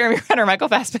 compared to Jeremy Renner, Michael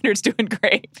Fassbender's doing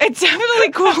great. It's definitely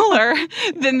cooler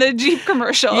than the Jeep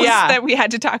commercials Yeah. that we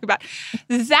had to talk about.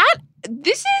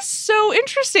 This is so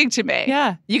interesting to me.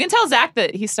 Yeah. You can tell Zach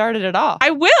that he started it all.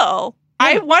 I will.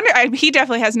 I wonder. He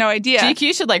definitely has no idea.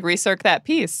 GQ should like recirc that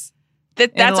piece.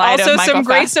 That's light of also Michael some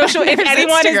great social. If Fassbender's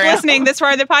anyone is Instagram. listening, this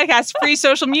part of the podcast, free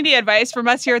social media advice from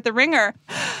us here at The Ringer.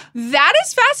 That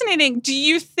is fascinating. Do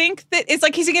you think that it's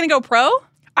like, is he going to go pro?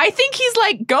 I think he's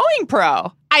like going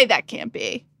pro. That can't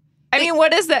be. I mean,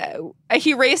 what is that?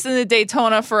 He raced in the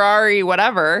Daytona Ferrari,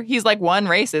 whatever. He's like won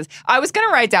races. I was going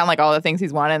to write down like all the things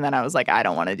he's won, and then I was like, I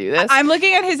don't want to do this. I'm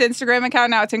looking at his Instagram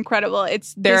account now. It's incredible.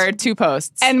 There are two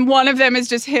posts. and one of them is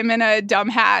just him in a dumb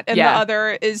hat, and Yeah. the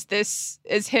other is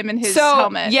him in his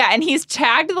helmet. Yeah, and he's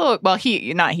tagged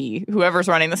whoever's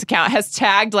running this account has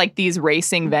tagged like these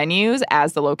racing venues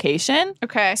as the location.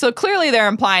 Okay. So clearly they're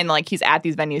implying like he's at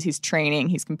these venues, he's training,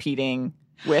 he's competing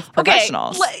with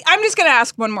professionals. Okay, I'm just going to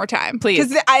ask one more time. Please.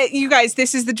 Because you guys,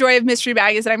 this is the joy of Mystery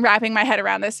Bag, is that I'm wrapping my head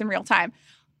around this in real time.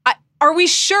 Are we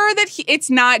sure that it's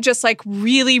not just like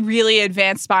really, really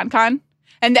advanced SponCon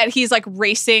and that he's like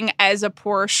racing as a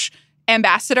Porsche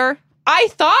ambassador I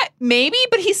thought maybe,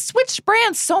 but he's switched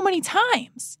brands so many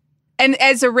times. and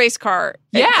as a race car?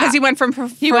 Yeah. Because he went from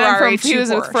He Ferrari he was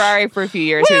to with Porsche. Ferrari for a few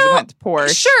years. He Well, went to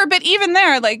Porsche. Sure, but even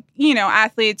there, like,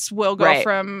 athletes will go Right.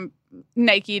 from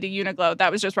Nike to Uniqlo.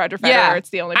 That was just Roger Federer. Yeah. It's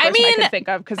the only I person I mean, can think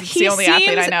of because it's he the only athlete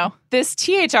I seems- know. This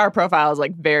THR profile is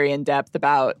like very in depth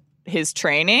about his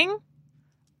training.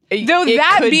 Though It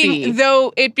could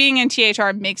it being in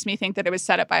THR makes me think that it was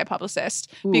set up by a publicist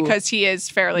Ooh. because he is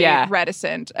fairly Yeah.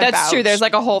 reticent That's about true. There's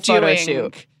like a whole photo doing-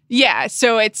 shoot. Yeah,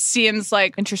 so it seems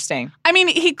like Interesting. I mean,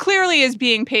 he clearly is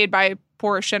being paid by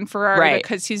Porsche and Ferrari Right.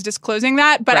 because he's disclosing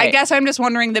that, but I Right. guess I'm just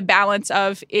wondering the balance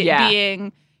of it Yeah.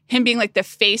 being him being like the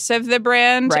face of the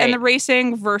brand Right. and the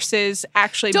racing versus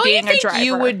actually Don't being you think a driver.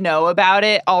 you would know about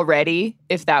it already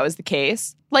if that was the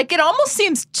case? Like, it almost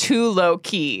seems too low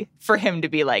key for him to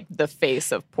be like the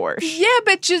face of Porsche. Yeah,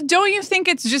 but just don't you think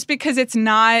it's just because it's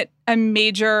not a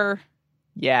major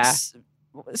Yeah.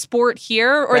 sport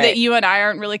here, or Right. that you and I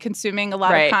aren't really consuming a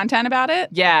lot Right. of content about it?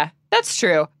 Yeah, that's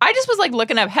true. I just was like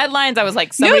looking up headlines. I was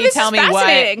like, somebody this tell is me what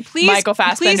fascinating. Please, Michael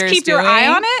Fassbender please keep is your eye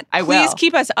doing. on it. I Please will.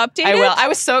 keep us updated. I will. I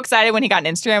was so excited when he got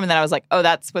an Instagram, and then I was like, oh,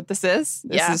 that's what this is?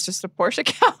 This Yeah. is just a Porsche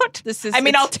account? This is. I mean,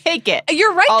 it's- I'll take it.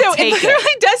 You're right, I'll though. It take it.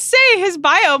 literally does say his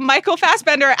bio: Michael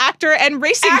Fassbender, actor and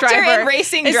racing Actor driver. and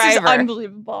racing this driver. is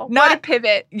unbelievable. Not- What a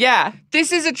pivot! Yeah.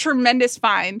 This is a tremendous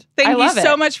find. Thank I you love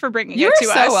so it. much for bringing You're it to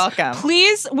so us. welcome.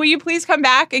 Please, will you please come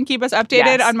back and keep us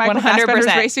updated Yes, on Michael 100%.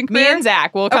 Fassbender's racing career? Me and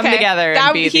Zach will come Okay. together. That-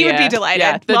 and be he the, would be delighted.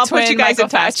 Yeah, the Well, I'll twin put you guys Michael in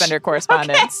touch. Fassbender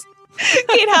correspondents.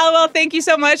 Kate Halliwell, thank you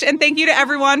so much, and thank you to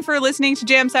everyone for listening to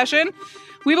Jam Session.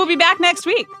 We will be back next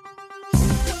week.